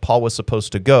arrangement that Paul was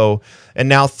supposed to go. And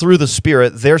now through the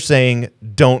Spirit, they're saying,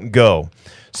 don't go.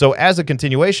 So as a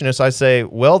continuationist, I say,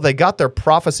 well, they got their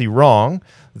prophecy wrong.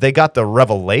 They got the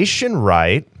revelation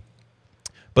right,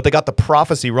 but they got the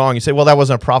prophecy wrong. You say, well, that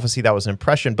wasn't a prophecy, that was an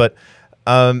impression. But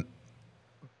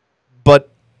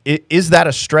is that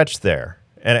a stretch there?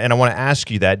 And I want to ask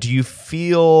you that. Do you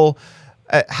feel...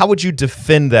 how would you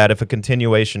defend that if a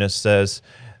continuationist says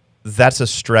that's a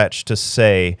stretch to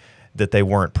say that they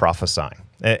weren't prophesying?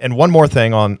 And one more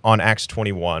thing on Acts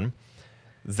 21.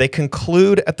 They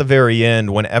conclude at the very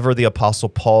end whenever the Apostle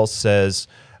Paul says,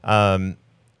 I'm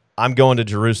going to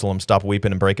Jerusalem, stop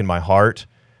weeping and breaking my heart.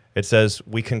 It says,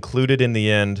 we concluded in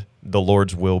the end, the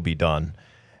Lord's will be done.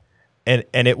 And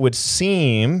it would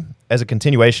seem, as a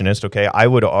continuationist, okay, I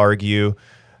would argue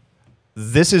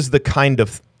this is the kind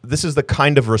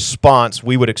of response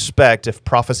we would expect if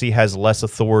prophecy has less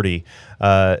authority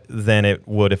than it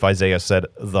would if Isaiah said,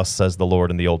 "Thus says the Lord"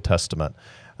 in the Old Testament.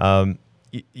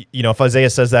 If Isaiah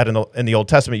says that in the Old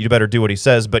Testament, you better do what he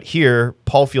says. But here,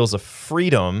 Paul feels a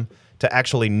freedom to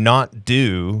actually not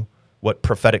do what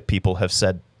prophetic people have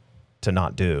said to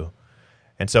not do.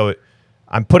 And so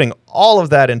I'm putting all of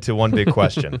that into one big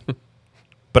question.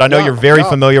 But I know you're very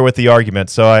familiar with the argument,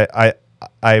 so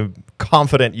I'm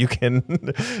confident you can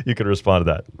respond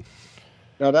to that.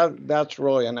 No, that's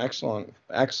really an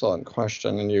excellent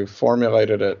question, and you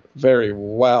formulated it very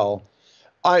well.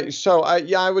 I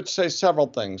would say several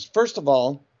things. First of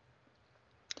all,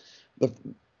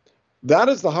 that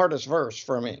is the hardest verse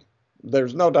for me.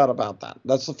 There's no doubt about that.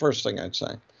 That's the first thing I'd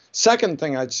say. Second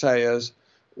thing I'd say is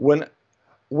when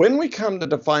we come to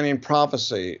defining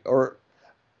prophecy, or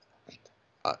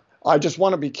I just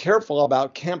want to be careful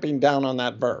about camping down on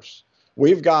that verse.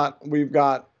 We've got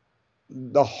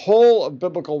the whole of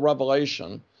biblical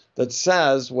revelation that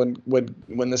says when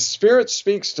the Spirit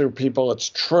speaks through people, it's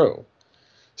true.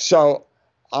 So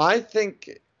I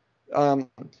think,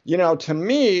 to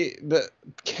me, the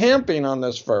camping on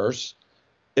this verse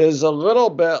is a little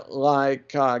bit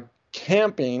like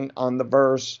camping on the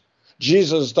verse,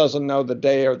 Jesus doesn't know the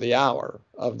day or the hour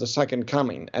of the second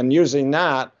coming, and using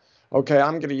that, okay,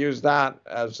 I'm going to use that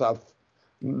as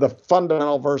the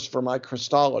fundamental verse for my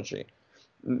Christology.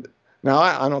 Now,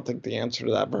 I don't think the answer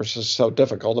to that verse is so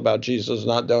difficult about Jesus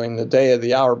not knowing the day or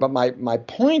the hour, but my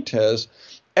point is,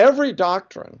 every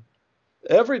doctrine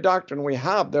we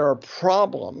have, there are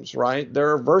problems, right?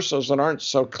 There are verses that aren't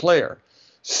so clear.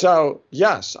 So,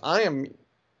 yes, I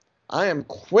am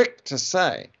quick to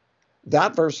say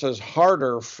that verse is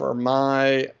harder for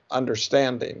my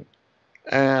understanding.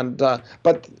 And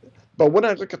but when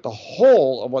I look at the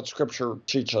whole of what Scripture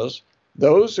teaches,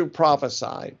 those who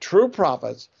prophesy, true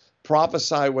prophets,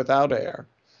 prophesy without error.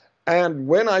 And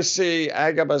when I see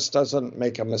Agabus doesn't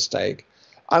make a mistake,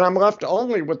 and I'm left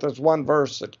only with this one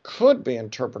verse that could be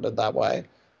interpreted that way,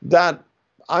 that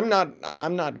I'm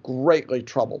not greatly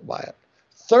troubled by it.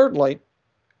 Thirdly,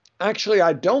 actually,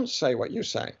 I don't say what you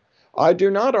say. I do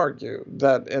not argue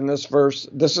that in this verse,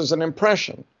 this is an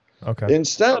impression. Okay.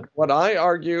 Instead, what I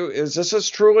argue is this is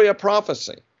truly a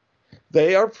prophecy.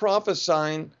 They are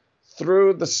prophesying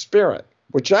through the Spirit,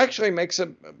 which actually makes it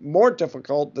more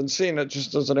difficult than seeing it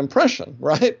just as an impression,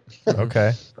 right?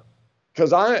 Okay.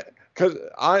 Because I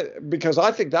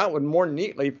think that would more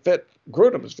neatly fit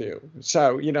Grudem's view.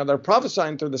 So, they're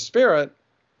prophesying through the Spirit,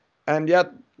 and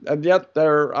yet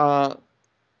they're,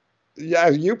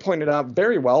 as you pointed out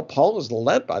very well, Paul is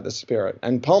led by the Spirit,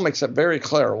 and Paul makes it very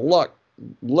clear.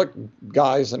 Look,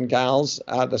 guys and gals,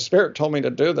 the Spirit told me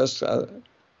to do this.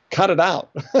 Cut it out.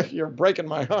 You're breaking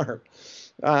my heart.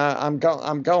 I'm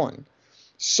going.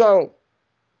 So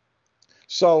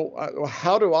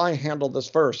how do I handle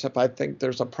this verse if I think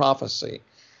there's a prophecy?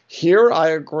 Here I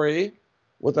agree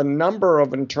with a number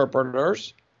of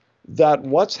interpreters that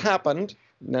what's happened,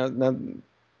 now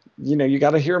you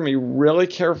got to hear me really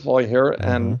carefully here,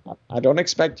 and I don't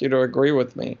expect you to agree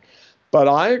with me, but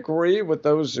I agree with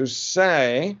those who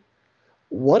say,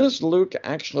 what is Luke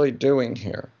actually doing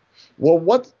here? Well,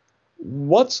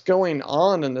 what's going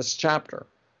on in this chapter?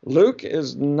 Luke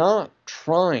is not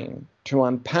trying to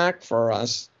unpack for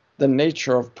us the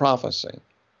nature of prophecy.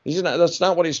 That's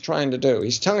not what he's trying to do.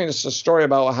 He's telling us a story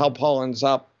about how Paul ends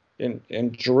up in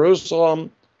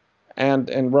Jerusalem and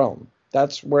in Rome.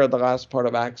 That's where the last part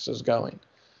of Acts is going.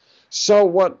 So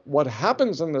what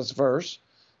happens in this verse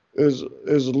is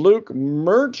Luke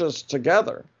merges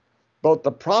together both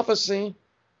the prophecy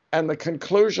and the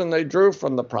conclusion they drew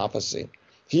from the prophecy.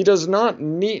 He does not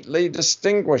neatly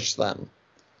distinguish them.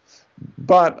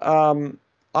 But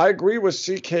I agree with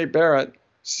C.K. Barrett.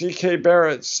 C.K.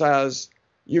 Barrett says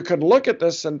you could look at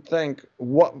this and think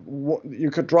what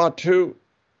you could draw two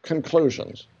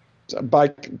conclusions. By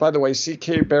the way,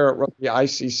 C.K. Barrett wrote the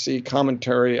ICC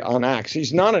commentary on Acts.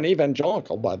 He's not an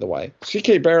evangelical, by the way.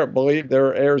 C.K. Barrett believed there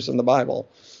are errors in the Bible.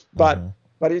 But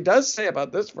he does say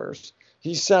about this verse,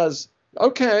 he says,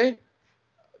 okay,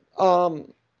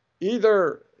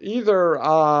 either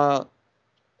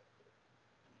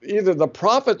the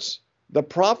prophets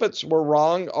were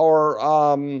wrong,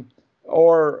 or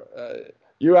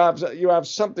you have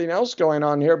something else going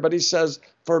on here. But he says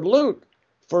for Luke,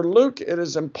 it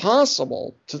is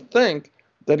impossible to think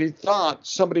that he thought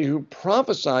somebody who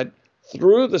prophesied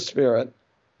through the Spirit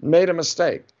made a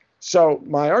mistake. So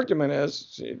my argument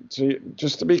is,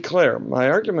 just to be clear, my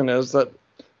argument is that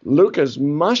Luke has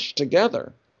mushed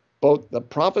together both the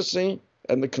prophecy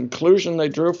and the conclusion they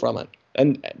drew from it,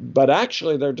 but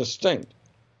actually they're distinct.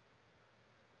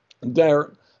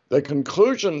 The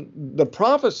conclusion, the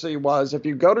prophecy was, if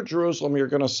you go to Jerusalem, you're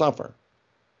going to suffer.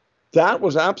 That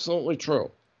was absolutely true.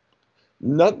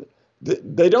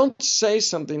 They don't say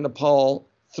something to Paul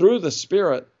through the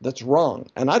Spirit that's wrong.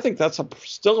 And I think that's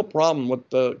still a problem with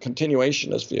the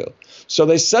continuationist view. So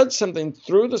they said something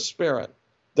through the Spirit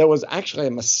that was actually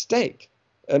a mistake,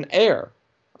 an error.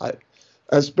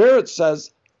 As Barrett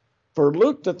says, for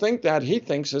Luke to think that, he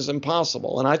thinks is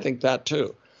impossible, and I think that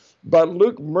too. But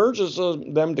Luke merges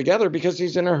them together because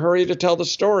he's in a hurry to tell the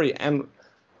story. And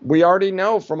we already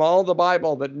know from all the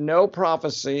Bible that no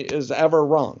prophecy is ever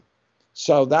wrong.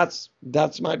 So that's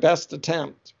my best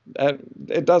attempt.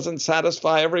 It doesn't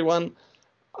satisfy everyone,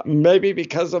 maybe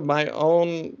because of my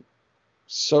own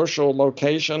social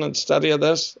location and study of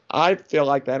this. I feel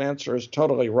like that answer is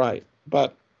totally right.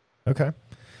 But okay,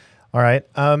 all right.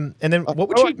 And then what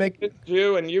would you make?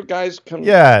 You and you guys can.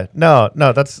 Yeah, no,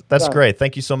 that's great.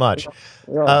 Thank you so much.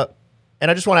 Yeah. And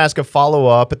I just want to ask a follow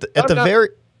up at the very.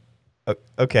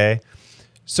 Okay,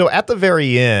 so at the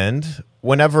very end,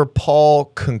 whenever Paul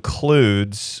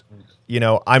concludes,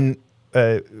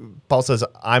 Paul says,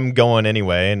 "I'm going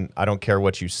anyway, and I don't care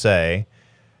what you say."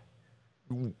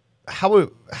 How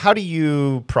do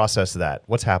you process that?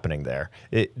 What's happening there?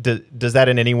 Does that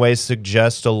in any way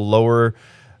suggest a lower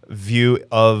view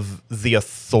of the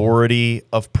authority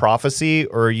of prophecy,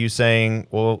 or are you saying,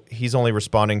 well, he's only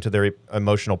responding to their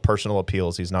emotional, personal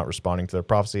appeals, he's not responding to their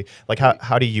prophecy? Like,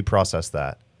 how do you process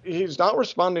that? He's not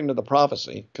responding to the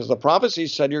prophecy, because the prophecy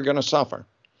said you're going to suffer.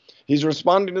 He's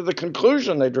responding to the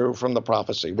conclusion they drew from the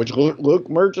prophecy, which Luke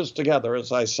merges together,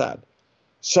 as I said.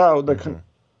 So the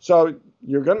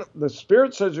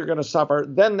Spirit says you're going to suffer.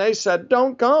 Then they said,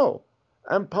 don't go.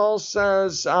 And Paul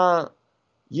says, the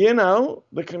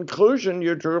conclusion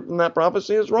you drew from that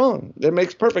prophecy is wrong. It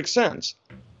makes perfect sense.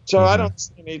 So I don't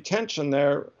see any tension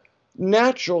there.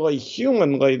 Naturally,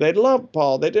 humanly, they loved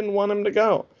Paul. They didn't want him to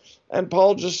go. And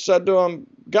Paul just said to them,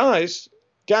 guys,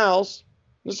 gals,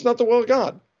 this is not the will of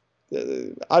God.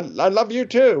 I love you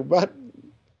too, but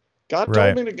God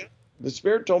told me to go. The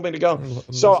Spirit told me to go.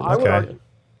 So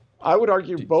I would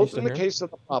argue both in the case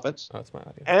of the prophets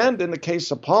and in the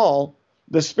case of Paul,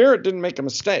 the Spirit didn't make a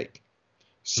mistake.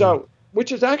 So,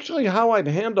 which is actually how I'd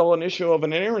handle an issue of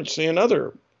an inerrancy in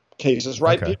other cases,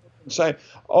 right? Okay. People can say,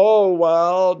 "Oh,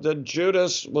 well,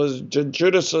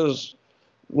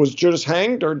 was Judas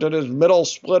hanged, or did his middle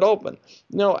split open?"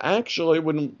 No, actually,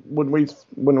 when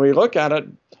we look at it,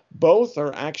 both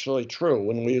are actually true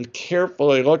when we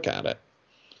carefully look at it.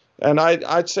 And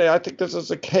I'd say I think this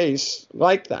is a case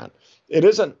like that. It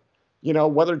isn't,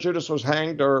 whether Judas was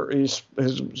hanged or his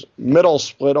middle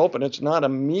split open. It's not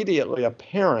immediately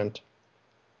apparent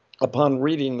upon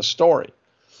reading the story.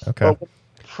 Okay. But when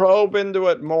we probe into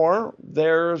it more,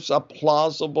 there's a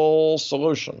plausible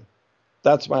solution.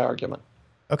 That's my argument.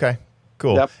 Okay,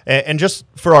 cool. Yep. And just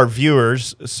for our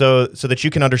viewers, so that you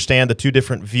can understand the two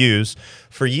different views,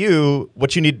 for you,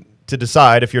 what you need to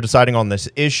decide if you're deciding on this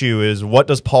issue is, what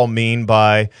does Paul mean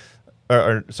by,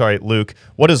 Luke,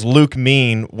 what does Luke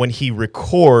mean when he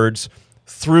records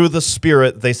through the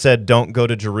Spirit they said don't go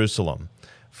to Jerusalem?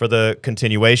 For the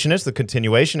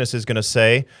continuationist is going to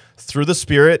say through the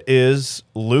Spirit is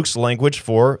Luke's language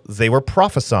for they were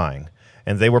prophesying.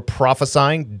 And they were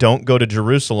prophesying, don't go to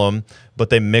Jerusalem,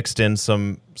 but they mixed in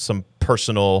some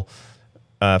personal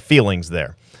feelings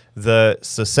there. The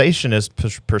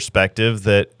cessationist perspective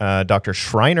that Dr.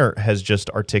 Schreiner has just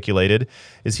articulated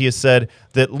is he has said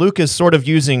that Luke is sort of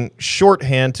using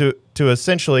shorthand to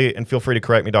essentially, and feel free to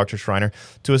correct me, Dr. Schreiner,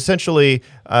 to essentially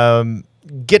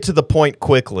get to the point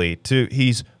quickly.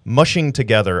 He's mushing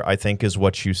together, I think is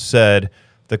what you said,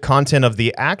 the content of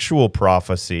the actual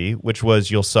prophecy, which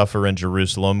was you'll suffer in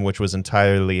Jerusalem, which was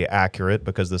entirely accurate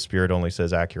because the Spirit only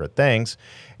says accurate things.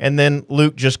 And then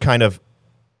Luke just kind of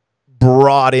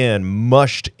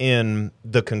mushed in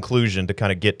the conclusion to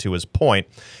kind of get to his point.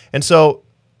 And so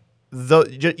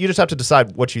you just have to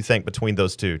decide what you think between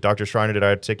those two. Dr. Schreiner, did I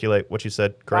articulate what you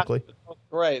said correctly?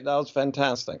 Great. That was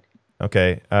fantastic.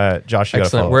 Okay. Josh, you got to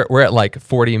follow. We're at like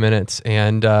 40 minutes,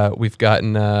 and we've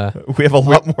gotten we have a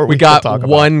lot more. We got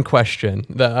one question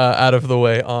out of the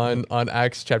way on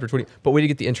Acts chapter 20, but we did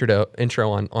get the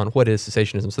intro on what is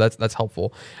cessationism, so that's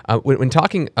helpful. When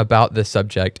talking about this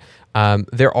subject,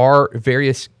 there are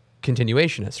various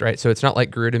continuationists, right? So it's not like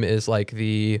Grudem is like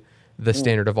the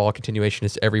standard of all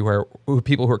continuationists everywhere,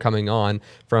 people who are coming on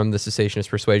from the cessationist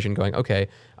persuasion going, okay,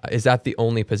 is that the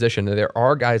only position? There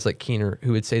are guys like Keener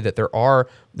who would say that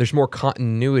there's more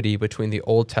continuity between the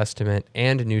Old Testament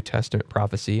and New Testament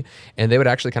prophecy, and they would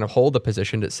actually kind of hold the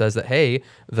position that says that, hey,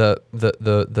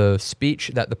 the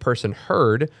speech that the person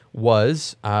heard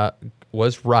was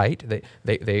right.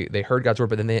 They heard God's word,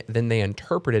 but then they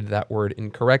interpreted that word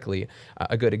incorrectly.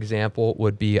 A good example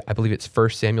would be, I believe it's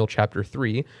 1 Samuel chapter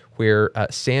 3, where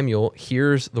Samuel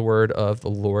hears the word of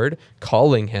the Lord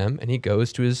calling him, and he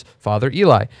goes to his father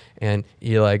Eli. And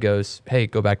Eli goes, hey,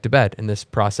 go back to bed. And this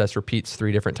process repeats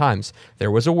 3 different times.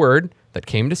 There was a word that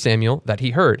came to Samuel that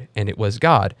he heard, and it was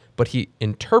God, but he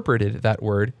interpreted that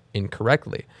word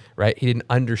incorrectly, right? He didn't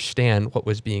understand what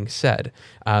was being said.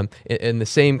 In the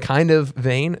same kind of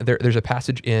vein, there's a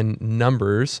passage in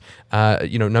Numbers,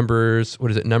 Numbers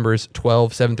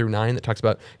 12, 7 through 9, that talks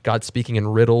about God speaking in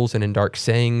riddles and in dark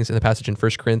sayings, and the passage in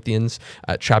 1 Corinthians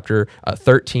chapter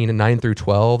 13 and 9 through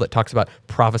 12 that talks about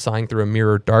prophesying through a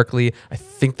mirror darkly. I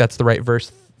think that's the right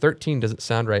verse. 13 doesn't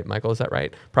sound right, Michael. Is that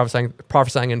right?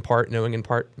 Prophesying in part, knowing in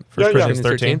part. First Corinthians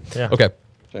 13. Yeah. Okay.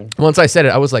 Once I said it,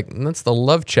 I was like, that's the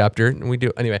love chapter. And we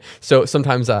do anyway. So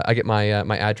sometimes I get my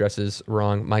my addresses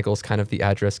wrong. Michael's kind of the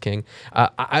address king.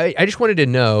 I just wanted to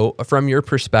know from your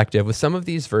perspective with some of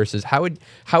these verses, how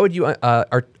would you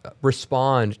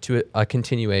respond to a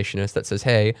continuationist that says,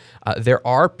 hey, there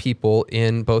are people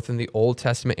both in the Old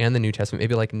Testament and the New Testament,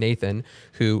 maybe like Nathan,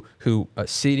 who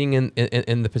seating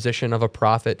in the position of a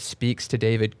prophet speaks to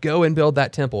David, go and build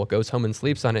that temple, goes home and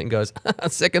sleeps on it and goes,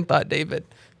 second thought, David,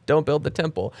 don't build the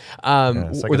temple.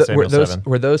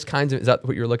 Were those kinds of, is that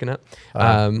what you're looking at?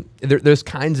 Those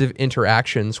kinds of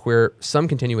interactions where some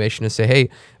continuationists say, hey,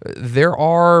 there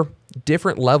are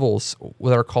different levels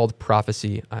that are called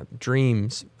prophecy,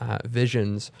 dreams,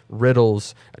 visions,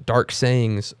 riddles, dark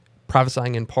sayings,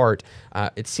 prophesying in part.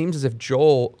 It seems as if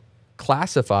Joel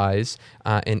classifies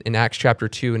in Acts chapter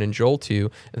 2 and in Joel 2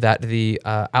 that the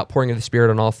outpouring of the Spirit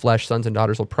on all flesh, sons and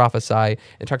daughters will prophesy.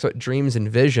 It talks about dreams and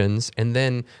visions, and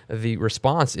then the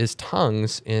response is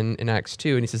tongues in Acts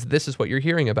 2, and he says, this is what you're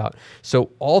hearing about.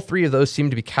 So all 3 of those seem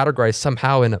to be categorized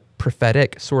somehow in a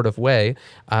prophetic sort of way.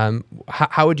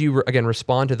 How would you, again,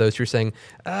 respond to those who are saying,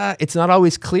 it's not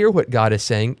always clear what God is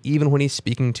saying, even when he's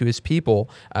speaking to his people?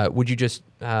 Would you just,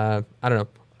 I don't know,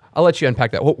 I'll let you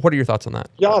unpack that. What are your thoughts on that?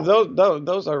 Yeah,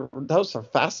 those are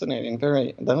fascinating.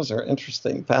 Those are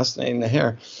interesting, fascinating to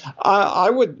hear.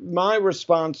 My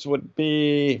response would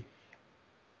be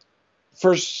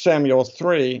 1 Samuel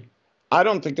 3. I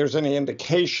don't think there's any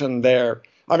indication there.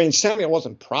 I mean, Samuel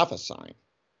wasn't prophesying.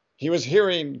 He was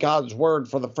hearing God's word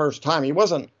for the first time. He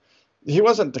wasn't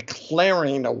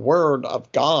declaring a word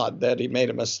of God that he made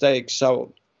a mistake.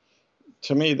 So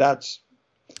to me, that's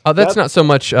not so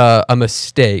much a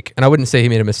mistake, and I wouldn't say he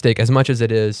made a mistake as much as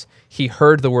it is he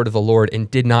heard the word of the Lord and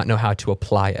did not know how to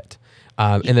apply it,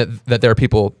 and that there are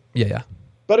people, yeah.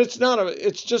 But it's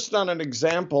just not an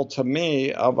example to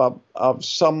me of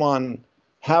someone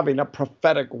having a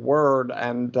prophetic word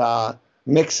and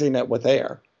mixing it with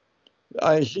air.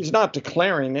 He's not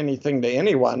declaring anything to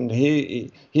anyone.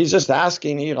 He's just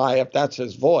asking Eli if that's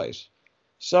his voice.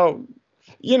 So.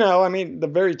 I mean, the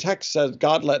very text says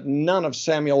God let none of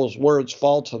Samuel's words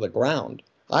fall to the ground.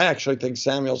 I actually think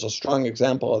Samuel's a strong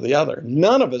example of the other.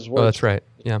 None of his words. Oh, that's right.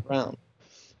 Yeah. Ground.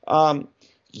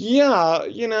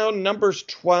 Numbers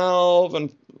 12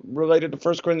 and related to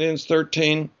 1 Corinthians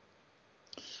 13.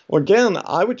 Well, again,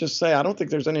 I would just say I don't think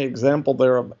there's any example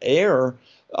there of air.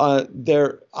 I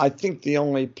think the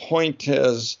only point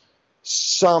is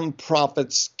some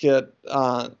prophets get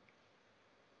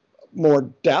more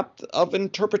depth of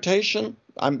interpretation.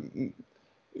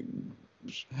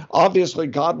 Obviously,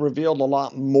 God revealed a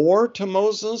lot more to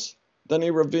Moses than he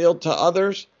revealed to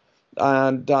others,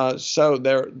 and so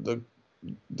the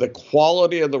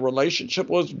quality of the relationship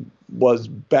was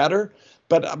better.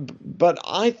 but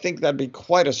I think that'd be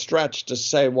quite a stretch to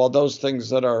say, well, those things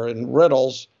that are in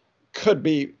riddles could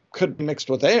be mixed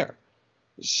with air.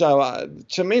 So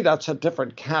to me, that's a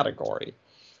different category.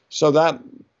 So that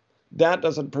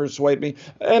doesn't persuade me.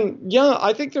 And yeah,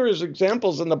 I think there is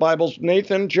examples in the Bible.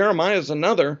 Nathan, Jeremiah is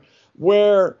another,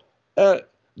 where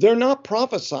they're not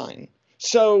prophesying.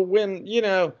 So when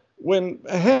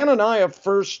Hananiah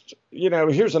first,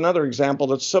 here's another example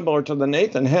that's similar to the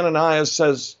Nathan. Hananiah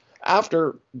says,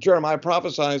 after Jeremiah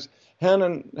prophesies,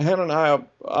 Hananiah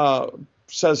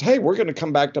says, hey, we're going to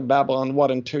come back to Babylon,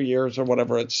 in 2 years or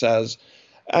whatever it says.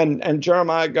 And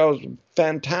Jeremiah goes,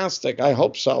 fantastic, I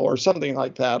hope so, or something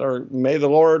like that, or may the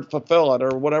Lord fulfill it,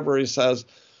 or whatever he says.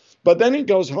 But then he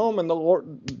goes home, and the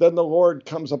Lord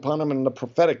comes upon him in the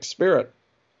prophetic spirit,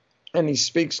 and he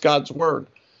speaks God's word.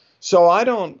 So I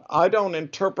don't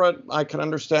interpret. I can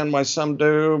understand why some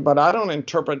do, but I don't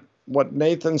interpret what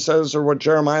Nathan says or what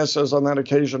Jeremiah says on that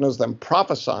occasion as them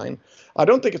prophesying. I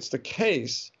don't think it's the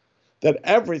case that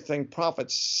everything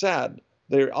prophets said,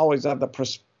 they always have the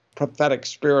prophetic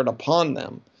spirit upon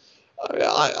them.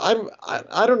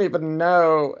 I don't even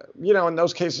know, in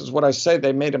those cases, what I say,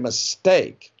 they made a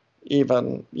mistake.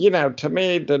 Even, to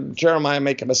me, did Jeremiah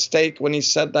make a mistake when he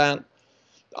said that?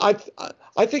 I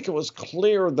think it was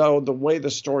clear, though, the way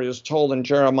the story is told in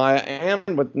Jeremiah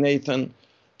and with Nathan,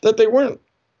 that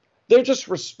they're just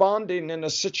responding in a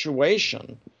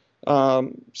situation.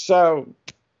 So,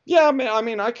 yeah, I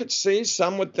mean, I could see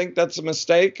some would think that's a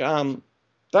mistake.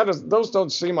 Those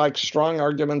don't seem like strong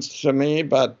arguments to me,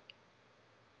 but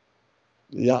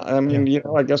yeah, I mean,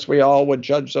 I guess we all would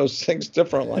judge those things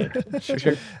differently.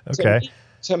 Sure. Okay.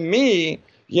 To me,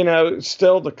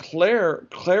 still the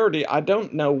clarity, I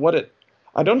don't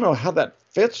know how that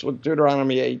fits with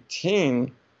Deuteronomy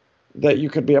 18, that you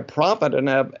could be a prophet and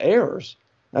have heirs.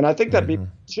 And I think that'd be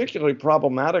particularly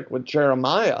problematic with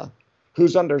Jeremiah,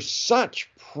 who's under such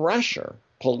pressure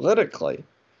politically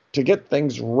to get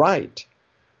things right.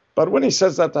 But when he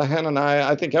says that to Hananiah,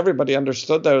 I think everybody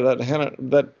understood, though,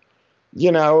 that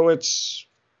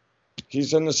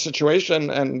he's in the situation,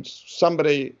 and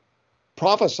somebody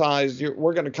prophesies,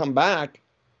 we're going to come back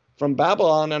from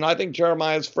Babylon. And I think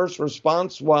Jeremiah's first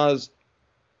response was,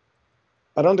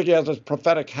 I don't think he has his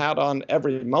prophetic hat on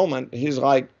every moment. He's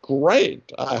like,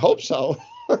 great, I hope so.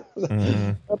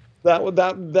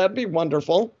 That'd be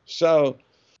wonderful. So,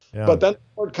 yeah. But then the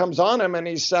Lord comes on him and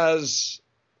he says,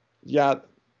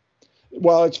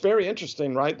 well, it's very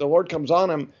interesting, right? The Lord comes on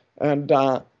him and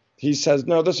he says,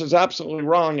 no, this is absolutely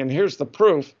wrong. And here's the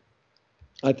proof.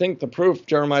 I think the proof,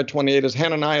 Jeremiah 28, is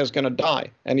Hananiah is going to die.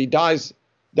 And he dies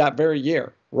that very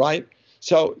year, right?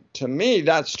 So to me,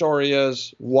 that story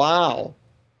is, wow.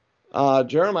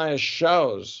 Jeremiah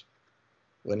shows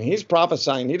when he's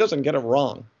prophesying, he doesn't get it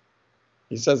wrong.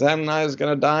 He says Hananiah is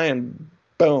going to die, and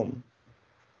boom,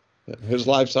 his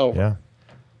life's over. Yeah.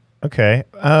 Okay.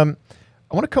 I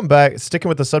want to come back, sticking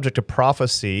with the subject of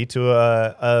prophecy,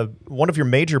 to one of your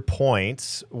major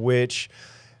points, which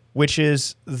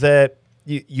is that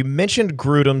you mentioned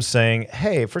Grudem saying,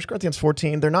 hey, 1 Corinthians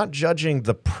 14, they're not judging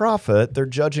the prophet, they're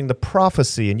judging the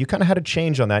prophecy. And you kind of had a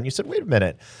change on that. And you said, wait a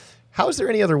minute, how is there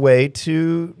any other way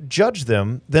to judge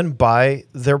them than by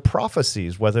their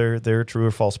prophecies, whether they're true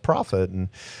or false prophet?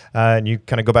 And you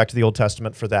kind of go back to the Old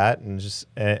Testament for that, and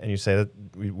you say that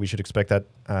we should expect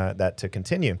that to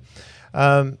continue.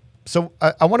 So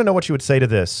I want to know what you would say to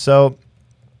this. So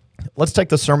let's take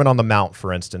the Sermon on the Mount,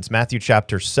 for instance, Matthew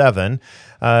chapter 7.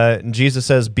 Jesus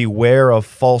says, beware of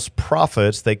false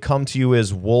prophets. They come to you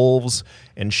as wolves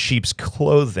in sheep's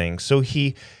clothing. So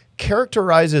he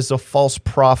characterizes a false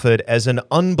prophet as an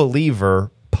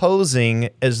unbeliever posing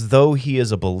as though he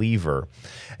is a believer.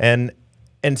 And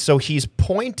so he's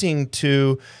pointing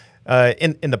to,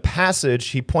 in the passage,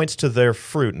 he points to their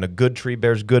fruit, and a good tree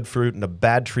bears good fruit, and a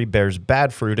bad tree bears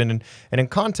bad fruit. And in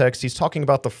context, he's talking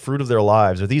about the fruit of their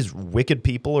lives. Are these wicked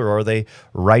people, or are they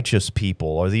righteous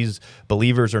people? Are these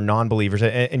believers or non-believers?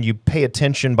 And you pay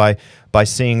attention by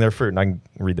seeing their fruit. And I can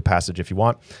read the passage if you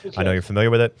want. Okay. I know you're familiar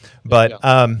with it. But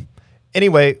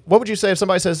anyway, what would you say if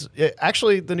somebody says,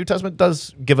 actually, the New Testament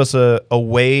does give us a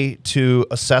way to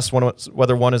assess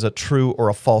whether one is a true or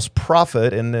a false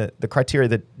prophet, and the criteria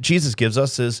that Jesus gives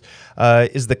us is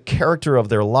the character of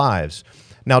their lives.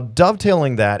 Now,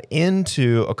 dovetailing that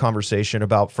into a conversation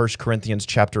about 1 Corinthians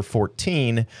chapter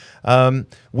 14,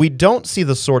 we don't see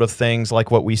the sort of things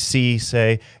like what we see,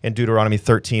 say, in Deuteronomy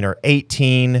 13 or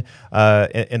 18,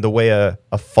 in the way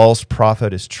a false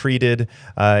prophet is treated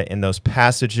in those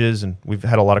passages. And we've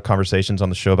had a lot of conversations on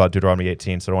the show about Deuteronomy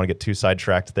 18, so I don't want to get too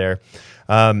sidetracked there.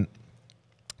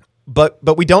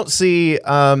 but we don't see,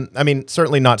 I mean,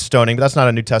 certainly not stoning, but that's not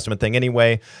a New Testament thing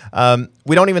anyway.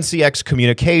 We don't even see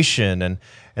excommunication. And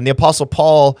the Apostle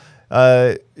Paul,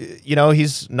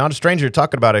 he's not a stranger to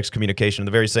talking about excommunication in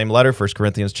the very same letter, 1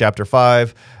 Corinthians chapter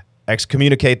 5.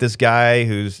 Excommunicate this guy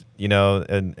who's,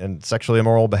 and sexually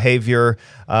immoral behavior.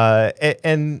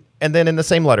 And then in the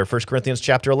same letter, 1 Corinthians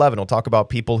chapter 11, we'll talk about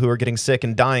people who are getting sick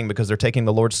and dying because they're taking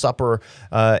the Lord's Supper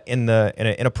in an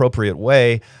inappropriate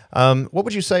way. What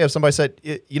would you say if somebody said,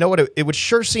 it would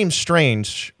sure seem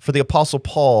strange for the Apostle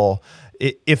Paul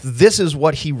if this is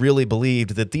what he really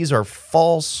believed, that these are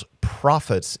false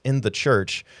prophets in the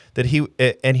church,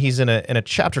 and he's in a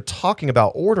chapter talking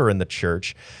about order in the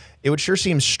church. It would sure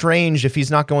seem strange if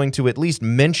he's not going to at least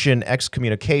mention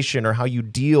excommunication or how you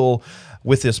deal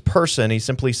with this person. He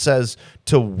simply says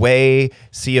to weigh,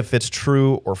 see if it's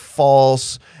true or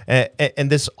false.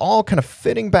 And this all kind of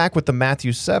fitting back with the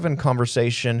Matthew 7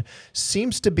 conversation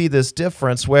seems to be this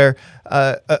difference where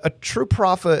a true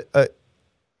prophet,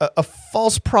 a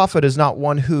false prophet is not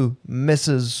one who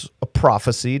misses a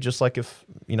prophecy, just like if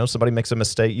somebody makes a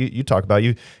mistake, you talk about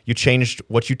you changed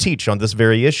what you teach on this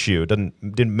very issue. It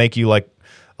didn't make you like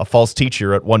a false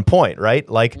teacher at one point, right?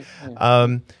 Like,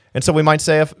 and so we might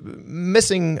say if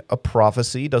missing a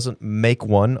prophecy doesn't make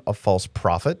one a false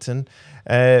prophet, and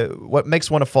what makes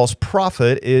one a false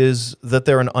prophet is that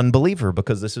they're an unbeliever,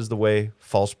 because this is the way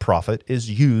false prophet is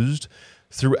used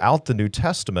throughout the New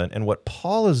Testament. And what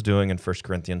Paul is doing in 1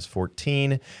 Corinthians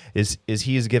 14 is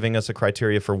he is giving us a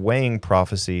criteria for weighing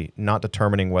prophecy, not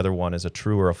determining whether one is a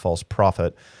true or a false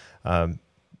prophet. I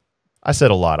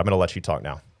said a lot. I'm going to let you talk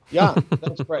now. Yeah,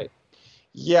 that's great.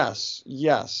 Yes.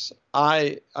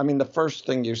 I mean, the first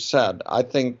thing you said, I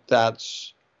think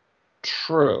that's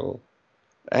true,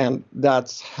 and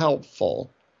that's helpful.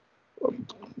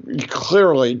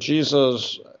 Clearly,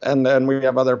 Jesus, and then we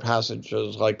have other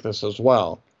passages like this as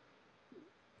well,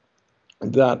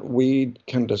 that we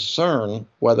can discern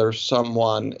whether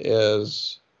someone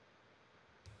is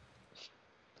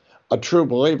a true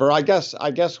believer. I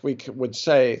guess we would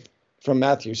say from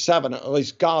Matthew 7, at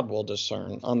least God will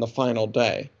discern on the final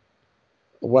day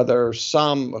whether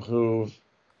some who've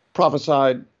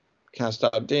prophesied, cast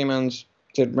out demons,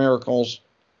 did miracles,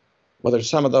 whether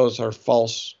some of those are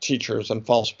false teachers and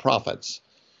false prophets.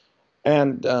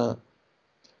 And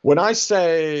when I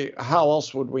say how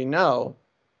else would we know,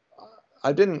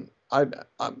 I'm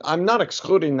not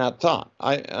excluding that thought.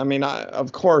 I mean,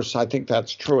 of course, I think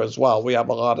that's true as well. We have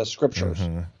a lot of scriptures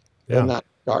in that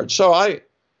regard. So I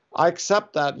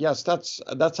accept that. Yes, that's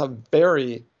a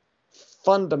very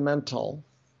fundamental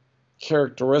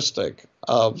characteristic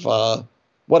of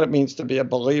what it means to be a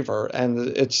believer, and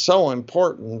it's so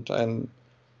important. And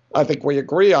I think we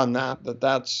agree on that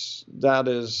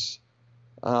is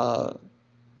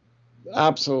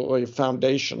absolutely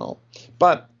foundational.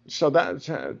 But so that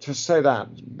to say that,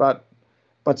 but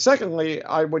secondly,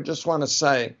 I would just want to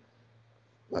say,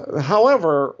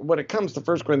 however, when it comes to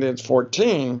 1 Corinthians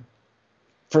 14,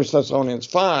 1 Thessalonians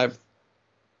 5,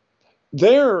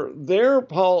 there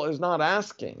Paul is not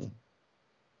asking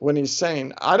when he's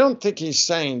saying, I don't think he's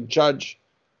saying judge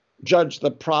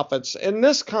the prophets in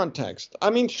this context. I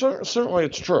mean, certainly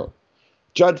it's true.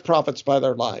 Judge prophets by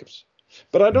their lives.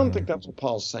 But I don't think that's what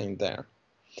Paul's saying there.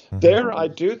 There, I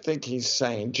do think he's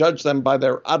saying judge them by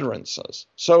their utterances.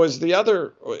 So is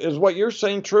what you're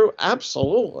saying true?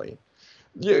 Absolutely.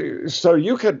 So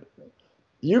you could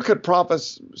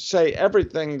say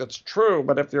everything that's true,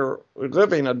 but if you're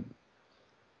living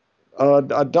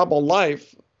a double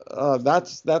life,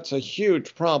 that's a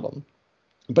huge problem.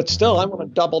 But still, I want to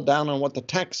double down on what the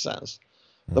text says.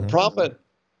 The prophet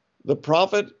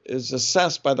is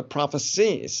assessed by the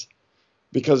prophecies,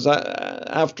 because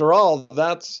after all,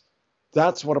 that's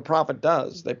what a prophet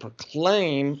does. They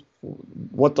proclaim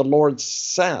what the Lord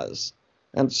says.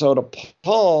 And so to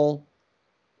Paul,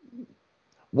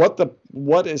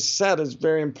 what is said is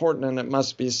very important, and it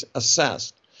must be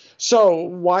assessed. So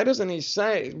why doesn't he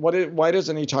say, why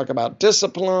doesn't he talk about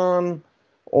discipline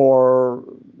or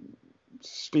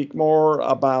speak more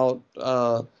about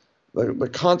the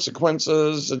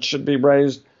consequences that should be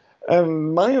raised?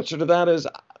 And my answer to that is,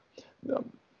 I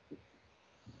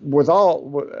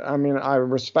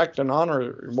respect and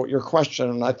honor your question,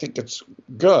 and I think it's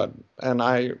good, and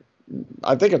I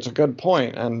think it's a good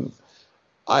point. And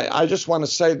I just want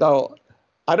to say, though,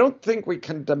 I don't think we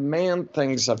can demand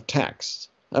things of text.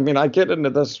 I mean, I get into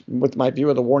this with my view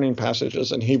of the warning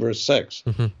passages in Hebrews 6.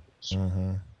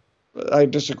 I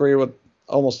disagree with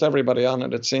almost everybody on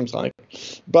it seems like.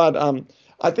 But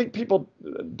I think people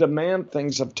demand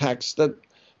things of text that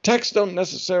texts don't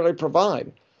necessarily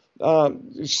provide.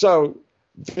 So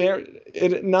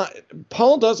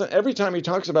Paul doesn't, every time he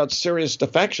talks about serious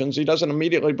defections, he doesn't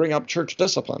immediately bring up church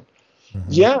discipline.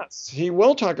 Yes, he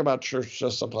will talk about church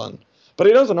discipline, but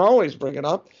he doesn't always bring it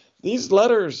up. These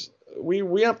letters,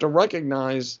 we have to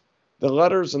recognize the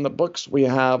letters and the books we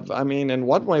have. I mean, in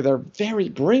one way, they're very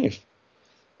brief,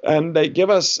 and they give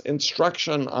us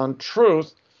instruction on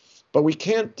truth, but we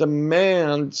can't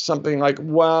demand something like,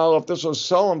 well, if this was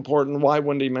so important, why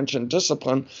wouldn't he mention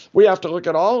discipline? We have to look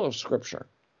at all of Scripture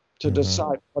to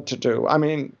decide what to do. I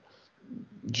mean,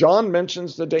 John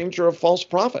mentions the danger of false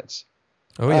prophets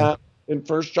in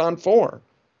 1 John 4.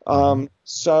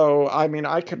 So, I mean,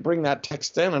 I could bring that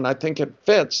text in, and I think it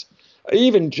fits.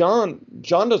 Even John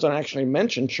doesn't actually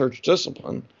mention church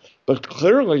discipline, but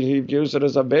clearly he views it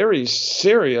as a very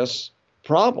serious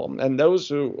problem. And those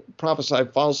who prophesy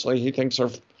falsely, he thinks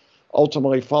are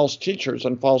ultimately false teachers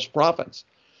and false prophets.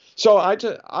 So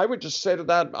I would just say to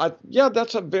that,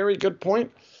 that's a very good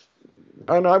point.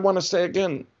 And I want to say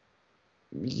again,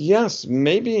 yes,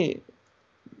 maybe,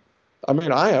 I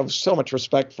mean, I have so much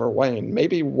respect for Wayne.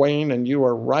 Maybe Wayne and you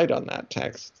are right on that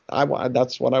text.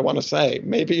 That's what I want to say.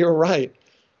 Maybe you're right.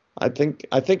 I think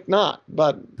not,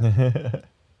 but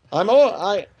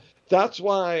that's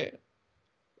why,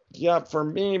 for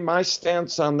me, my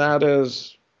stance on that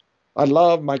is I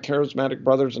love my charismatic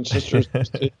brothers and sisters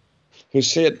who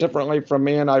see it differently from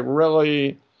me, and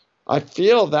I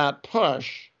feel that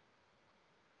push,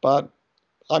 but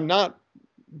I'm not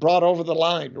brought over the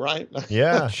line, right?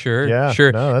 Yeah, sure.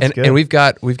 No, that's good. And we've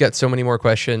got so many more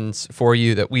questions for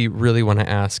you that we really want to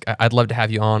ask. I'd love to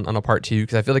have you on a part 2,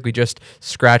 because I feel like we just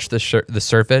scratched the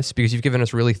surface, because you've given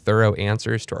us really thorough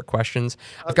answers to our questions.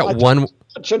 I've got one.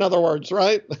 In other words,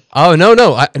 right? Oh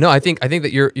no! I think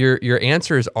that your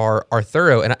answers are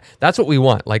thorough, and that's what we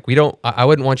want. Like, I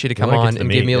wouldn't want you to come on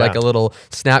and give me like a little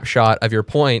snapshot of your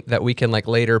point that we can like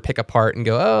later pick apart and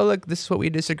go, oh, look, this is what we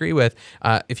disagree with.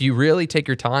 If you really take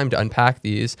your time to unpack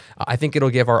these, I think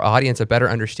it'll give our audience a better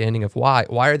understanding of why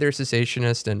are they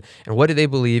cessationists and what do they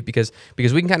believe, because we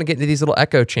can kind of get into these little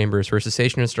echo chambers where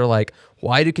cessationists are like,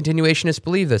 why do continuationists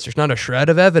believe this? There's not a shred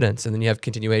of evidence. And then you have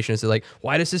continuationists that are like,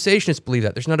 why do cessationists believe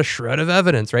that? There's not a shred of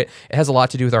evidence, right? It has a lot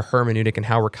to do with our hermeneutic and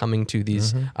how we're coming to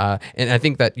these. And I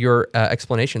think that your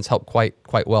explanations help quite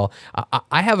well.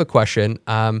 I have a question.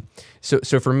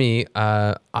 So for me,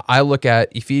 I look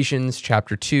at Ephesians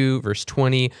chapter 2, verse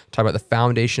 20, talk about the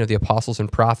foundation of the apostles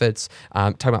and prophets,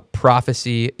 talk about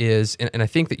prophecy is, and I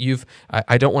think that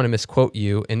I don't want to misquote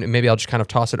you, and maybe I'll just kind of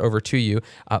toss it over to you,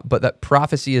 but that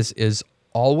prophecy is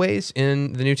always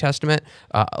in the New Testament,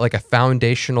 like a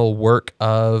foundational work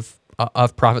of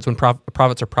prophets. When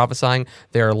prophets are prophesying,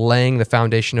 they are laying the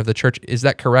foundation of the church. Is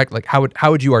that correct? Like,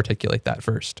 how would you articulate that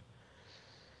first?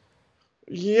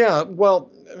 Yeah, well,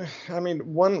 I mean,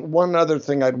 one other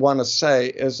thing I'd want to say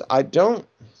is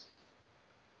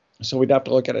so we'd have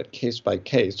to look at it case by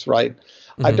case, right?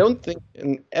 I don't think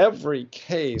in every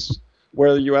case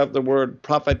where you have the word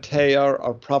propheteia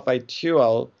or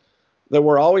prophetuo that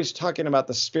we're always talking about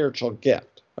the spiritual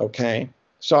gift, okay?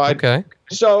 So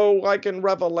like in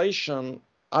Revelation,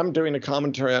 I'm doing a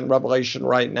commentary on Revelation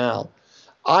right now.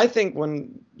 I think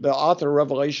when the author of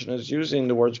Revelation is using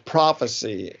the words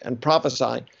prophecy and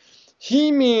prophesy,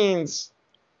 he means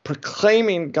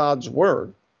proclaiming God's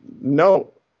word.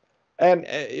 No.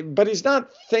 But he's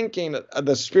not thinking of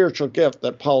the spiritual gift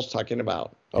that Paul's talking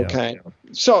about. Okay. Yeah.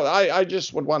 So I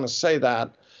just would want to say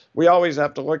that we always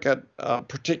have to look at a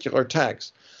particular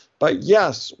text. But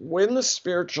yes, when the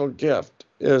spiritual gift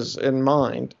is in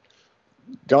mind,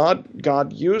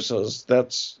 God uses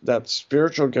that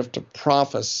spiritual gift of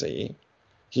prophecy.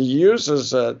 He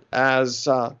uses it as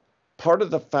part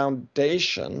of the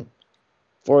foundation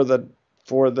for the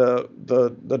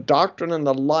doctrine and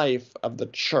the life of the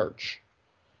church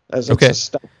as it's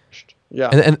established. Yeah,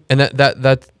 and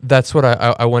that's what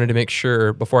I wanted to make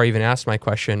sure before I even asked my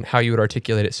question how you would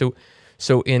articulate it.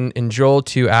 So in Joel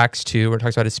 2, Acts 2, where it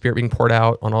talks about his spirit being poured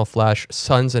out on all flesh,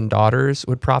 sons and daughters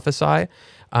would prophesy.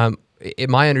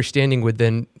 My understanding would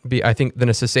then be, I think then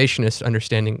a cessationist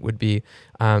understanding would be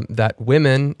that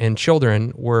women and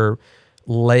children were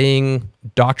laying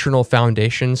doctrinal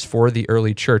foundations for the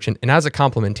early church. And as a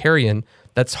complementarian,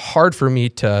 that's hard for me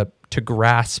to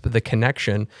grasp the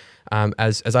connection,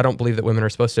 as I don't believe that women are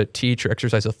supposed to teach or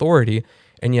exercise authority.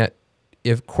 And yet,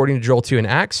 if according to Joel 2 and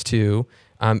Acts 2,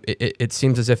 it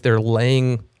seems as if they're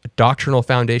laying doctrinal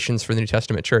foundations for the New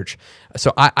Testament church.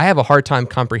 So I have a hard time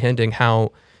comprehending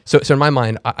how. So in my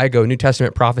mind, I go New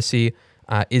Testament prophecy.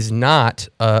 is not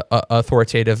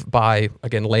authoritative by,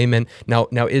 again, laymen. Now,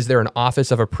 is there an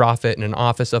office of a prophet and an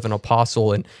office of an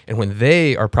apostle, and when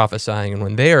they are prophesying and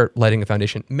when they are laying a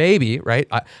foundation, maybe, right?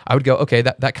 I would go, okay,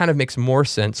 that kind of makes more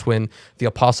sense when the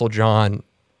Apostle John,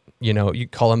 you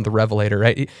call him the revelator,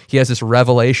 right? He has this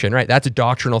revelation, right? That's a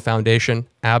doctrinal foundation.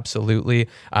 Absolutely.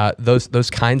 Those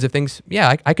kinds of things.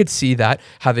 Yeah, I could see that,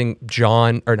 having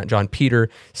Peter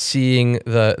seeing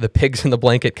the pigs in the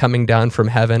blanket coming down from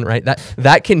heaven, right?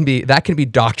 That can be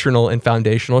doctrinal and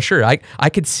foundational. Sure. I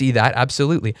could see that.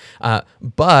 Absolutely.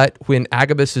 But when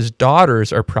Agabus's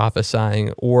daughters are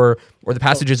prophesying, or the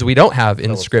passages we don't have in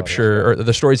Philip's Scripture, daughters, or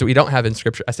the stories that we don't have in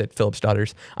Scripture. I said Philip's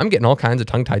daughters. I'm getting all kinds of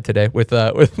tongue-tied today with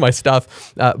my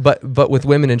stuff. But with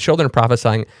women and children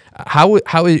prophesying, how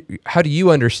do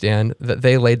you understand that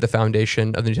they laid the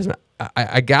foundation of the New Testament?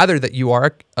 I gather that you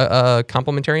are a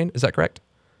complementarian. Is that correct?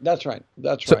 That's right.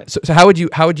 Right. So how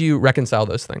would you reconcile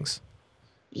those things?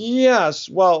 Yes.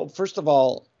 Well, first of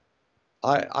all,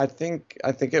 I think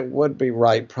it would be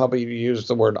right probably to use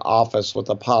the word office with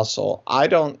apostle. I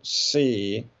don't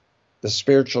see the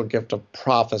spiritual gift of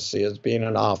prophecy as being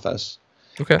an office.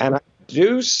 Okay. And I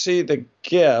do see the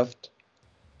gift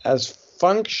as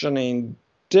functioning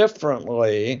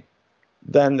differently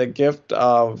than the gift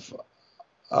of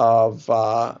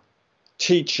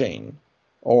teaching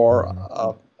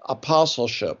or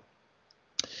apostleship,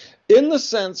 in the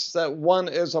sense that one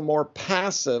is a more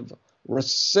passive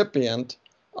recipient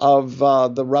of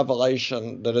the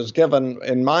revelation that is given.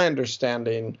 In my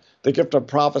understanding, the gift of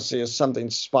prophecy is something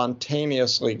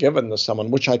spontaneously given to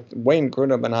someone, which Wayne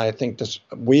Grudem and I think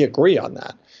we agree on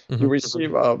that. Mm-hmm. You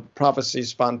receive a prophecy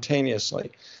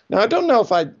spontaneously. Now, I don't know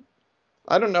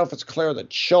if it's clear that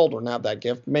children have that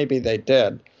gift. Maybe they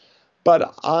did,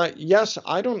 but yes,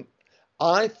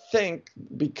 I think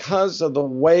because of the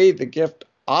way the gift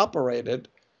operated,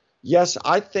 yes,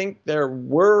 I think there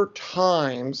were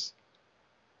times,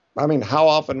 I mean, how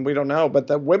often, we don't know, but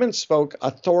that women spoke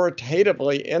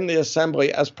authoritatively in the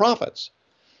assembly as prophets.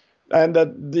 And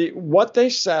that what they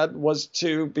said was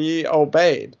to be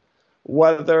obeyed,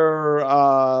 whether,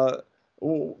 or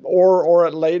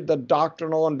it laid the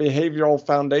doctrinal and behavioral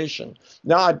foundation.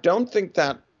 Now, I don't think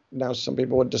that, now some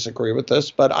people would disagree with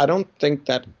this, but I don't think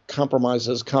that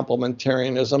compromises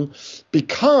complementarianism,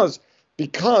 because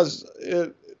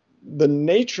the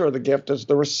nature of the gift is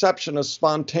the reception of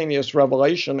spontaneous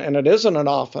revelation, and it isn't an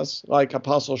office like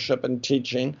apostleship and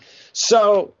teaching.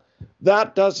 So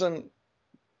that doesn't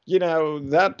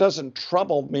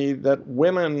trouble me that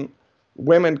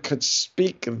women could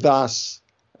speak thus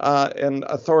in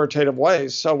authoritative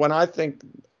ways. So when I think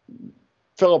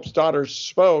Philip's daughters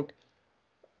spoke,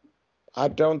 I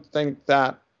don't think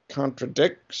that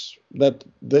contradicts that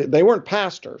they weren't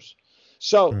pastors.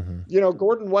 So,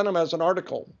 Gordon Wenham has an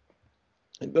article,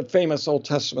 the famous Old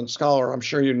Testament scholar, I'm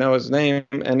sure you know his name,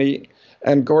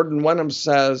 and Gordon Wenham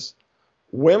says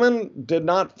women did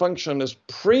not function as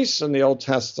priests in the Old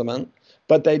Testament,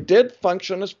 but they did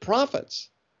function as prophets.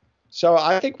 So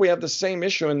I think we have the same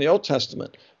issue in the Old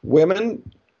Testament. Women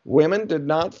did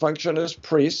not function as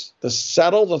priests, the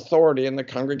settled authority in the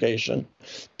congregation,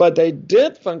 but they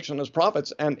did function as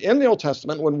prophets. And in the Old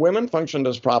Testament, when women functioned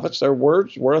as prophets, their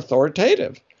words were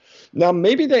authoritative. Now,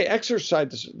 maybe they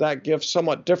exercised that gift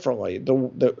somewhat differently.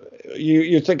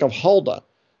 You think of Huldah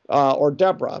or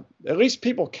Deborah. At least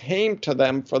people came to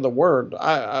them for the word.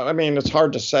 I mean, it's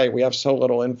hard to say. We have so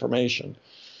little information.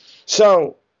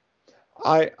 So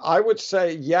I would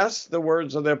say, yes, the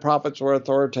words of the prophets were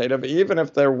authoritative, even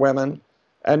if they're women.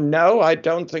 And no, I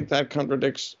don't think that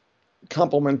contradicts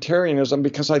complementarianism,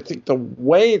 because I think the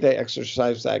way they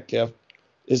exercise that gift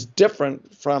is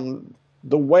different from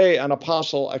the way an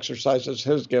apostle exercises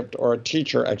his gift or a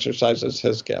teacher exercises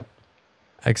his gift.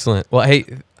 Excellent. Well, hey,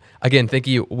 again, thank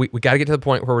you. We got to get to the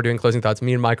point where we're doing closing thoughts.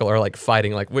 Me and Michael are like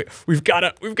fighting, like we've got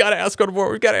to ask one more.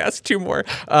 We've got to ask two more.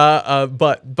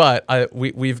 But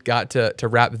we've got to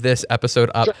wrap this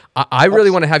episode up. Sure. I really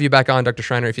want to have you back on, Dr.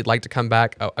 Schreiner, if you'd like to come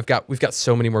back. We've got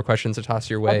so many more questions to toss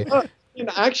your way.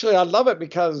 Actually, I love it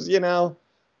because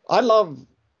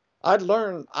I'd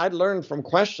learn from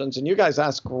questions, and you guys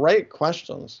ask great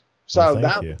questions. So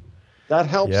that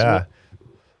helps me.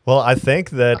 Well, I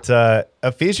think that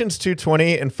Ephesians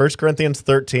 2:20 and 1 Corinthians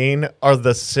 13 are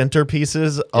the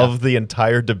centerpieces of the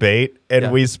entire debate,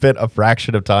 and we spent a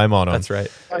fraction of time on them. That's right.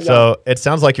 So it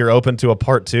sounds like you're open to a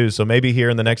part 2. So maybe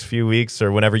here in the next few weeks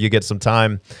or whenever you get some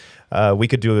time, we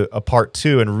could do a part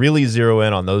 2 and really zero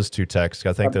in on those two texts.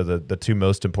 I think they're the two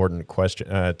most important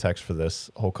texts for this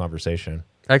whole conversation.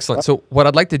 Excellent. So what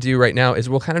I'd like to do right now is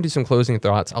we'll kind of do some closing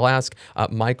thoughts. I'll ask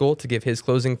Michael to give his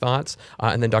closing thoughts,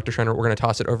 and then Dr. Schreiner, we're going to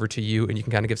toss it over to you, and you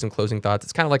can kind of give some closing thoughts.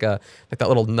 It's kind of like that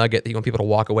little nugget that you want people to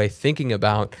walk away thinking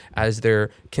about as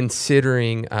they're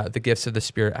considering the gifts of the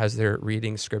Spirit, as they're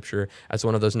reading Scripture, as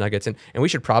one of those nuggets. And we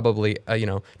should probably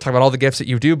talk about all the gifts that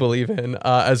you do believe in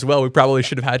as well. We probably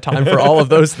should have had time for all of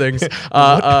those things.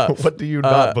 What do you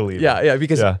not believe in? Yeah,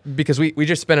 because we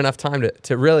just spent enough time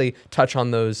to really touch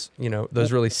on those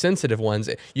those really sensitive ones.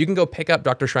 You can go pick up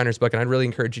Dr. Schreiner's book, and I'd really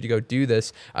encourage you to go do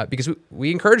this because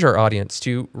we encourage our audience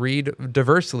to read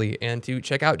diversely and to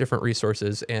check out different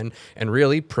resources and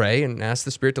really pray and ask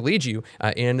the Spirit to lead you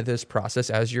in this process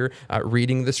as you're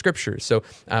reading the Scriptures. So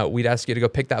we'd ask you to go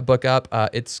pick that book up.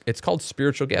 It's called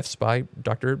Spiritual Gifts by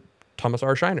Dr. Thomas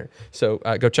R. Schreiner. So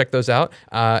go check those out.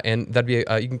 And that'd be,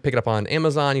 you can pick it up on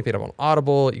Amazon, you can pick it up on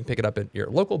Audible, you can pick it up at your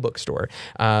local bookstore.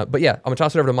 But yeah, I'm gonna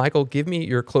toss it over to Michael. Give me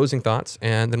your closing thoughts,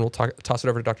 and then we'll toss it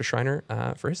over to Dr. Schreiner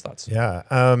for his thoughts. Yeah.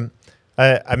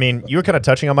 I mean, you were kind of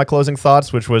touching on my closing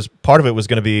thoughts, which was part of it was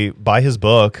going to be by his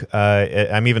book.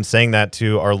 I'm even saying that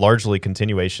to our largely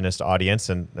continuationist audience,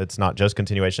 and it's not just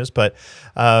continuationists,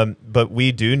 but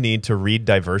we do need to read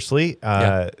diversely.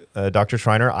 Dr.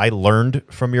 Schreiner, I learned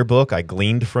from your book, I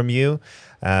gleaned from you,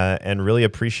 and really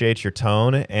appreciate your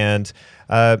tone. And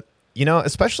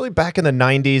especially back in the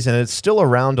 90s, and it's still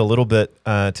around a little bit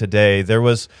today, there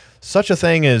was such a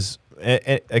thing as,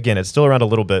 again, it's still around a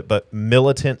little bit, but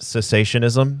militant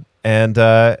cessationism. And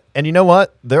you know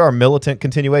what? There are militant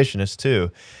continuationists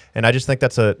too. And I just think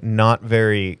that's a not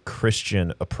very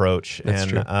Christian approach. That's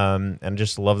true. And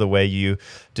just love the way you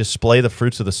display the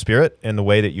fruits of the Spirit and the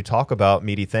way that you talk about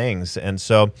meaty things. And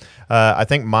so I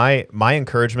think my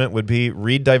encouragement would be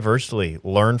read diversely,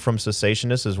 learn from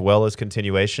cessationists as well as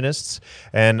continuationists,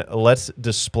 and let's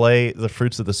display the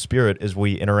fruits of the Spirit as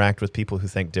we interact with people who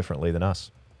think differently than us.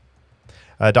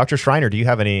 Dr. Schreiner, do you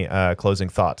have any closing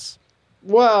thoughts?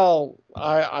 Well,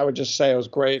 I would just say it was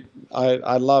great.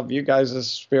 I love you guys'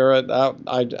 spirit.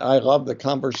 I love the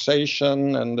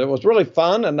conversation, and it was really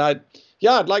fun. And I'd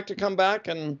like to come back,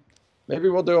 and maybe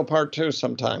we'll do a part 2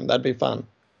 sometime. That'd be fun.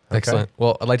 Excellent.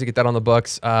 Well, I'd like to get that on the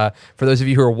books. For those of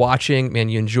you who are watching, man,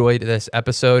 you enjoyed this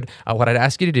episode. What I'd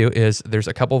ask you to do is there's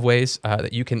a couple of ways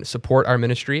that you can support our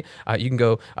ministry. You can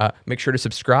go make sure to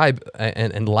subscribe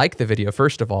and like the video,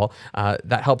 first of all.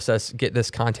 That helps us get this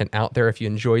content out there. If you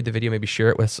enjoyed the video, maybe share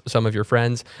it with some of your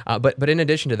friends. But in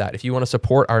addition to that, if you want to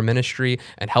support our ministry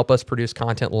and help us produce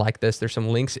content like this, there's some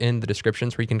links in the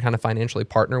descriptions where you can kind of financially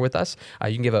partner with us.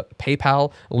 You can give a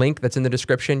PayPal link that's in the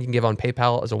description. You can give on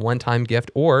PayPal as a one-time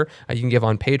gift, or you can give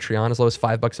on Patreon as low as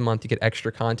 $5 a month to get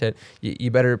extra content. You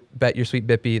better bet your sweet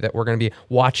Bippy that we're going to be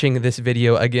watching this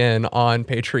video again on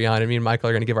Patreon. And me and Michael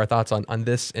are going to give our thoughts on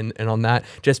this and on that,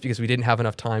 just because we didn't have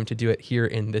enough time to do it here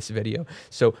in this video.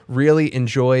 So really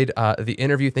enjoyed the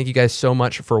interview. Thank you guys so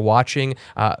much for watching.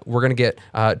 We're going to get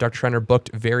Dr. Schreiner booked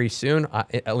very soon,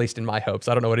 at least in my hopes.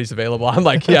 I don't know when he's available. I'm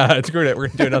like, yeah, it's great. We're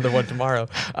going to do another one tomorrow.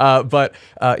 But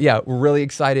yeah, we're really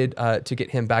excited to get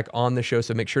him back on the show.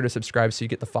 So make sure to subscribe so you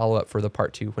get the follow-up for the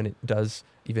part 2 when it does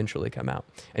eventually come out.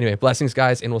 Anyway, blessings,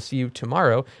 guys, and we'll see you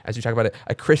tomorrow as we talk about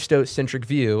a Christocentric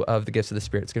view of the gifts of the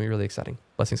Spirit. It's going to be really exciting.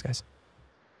 Blessings, guys.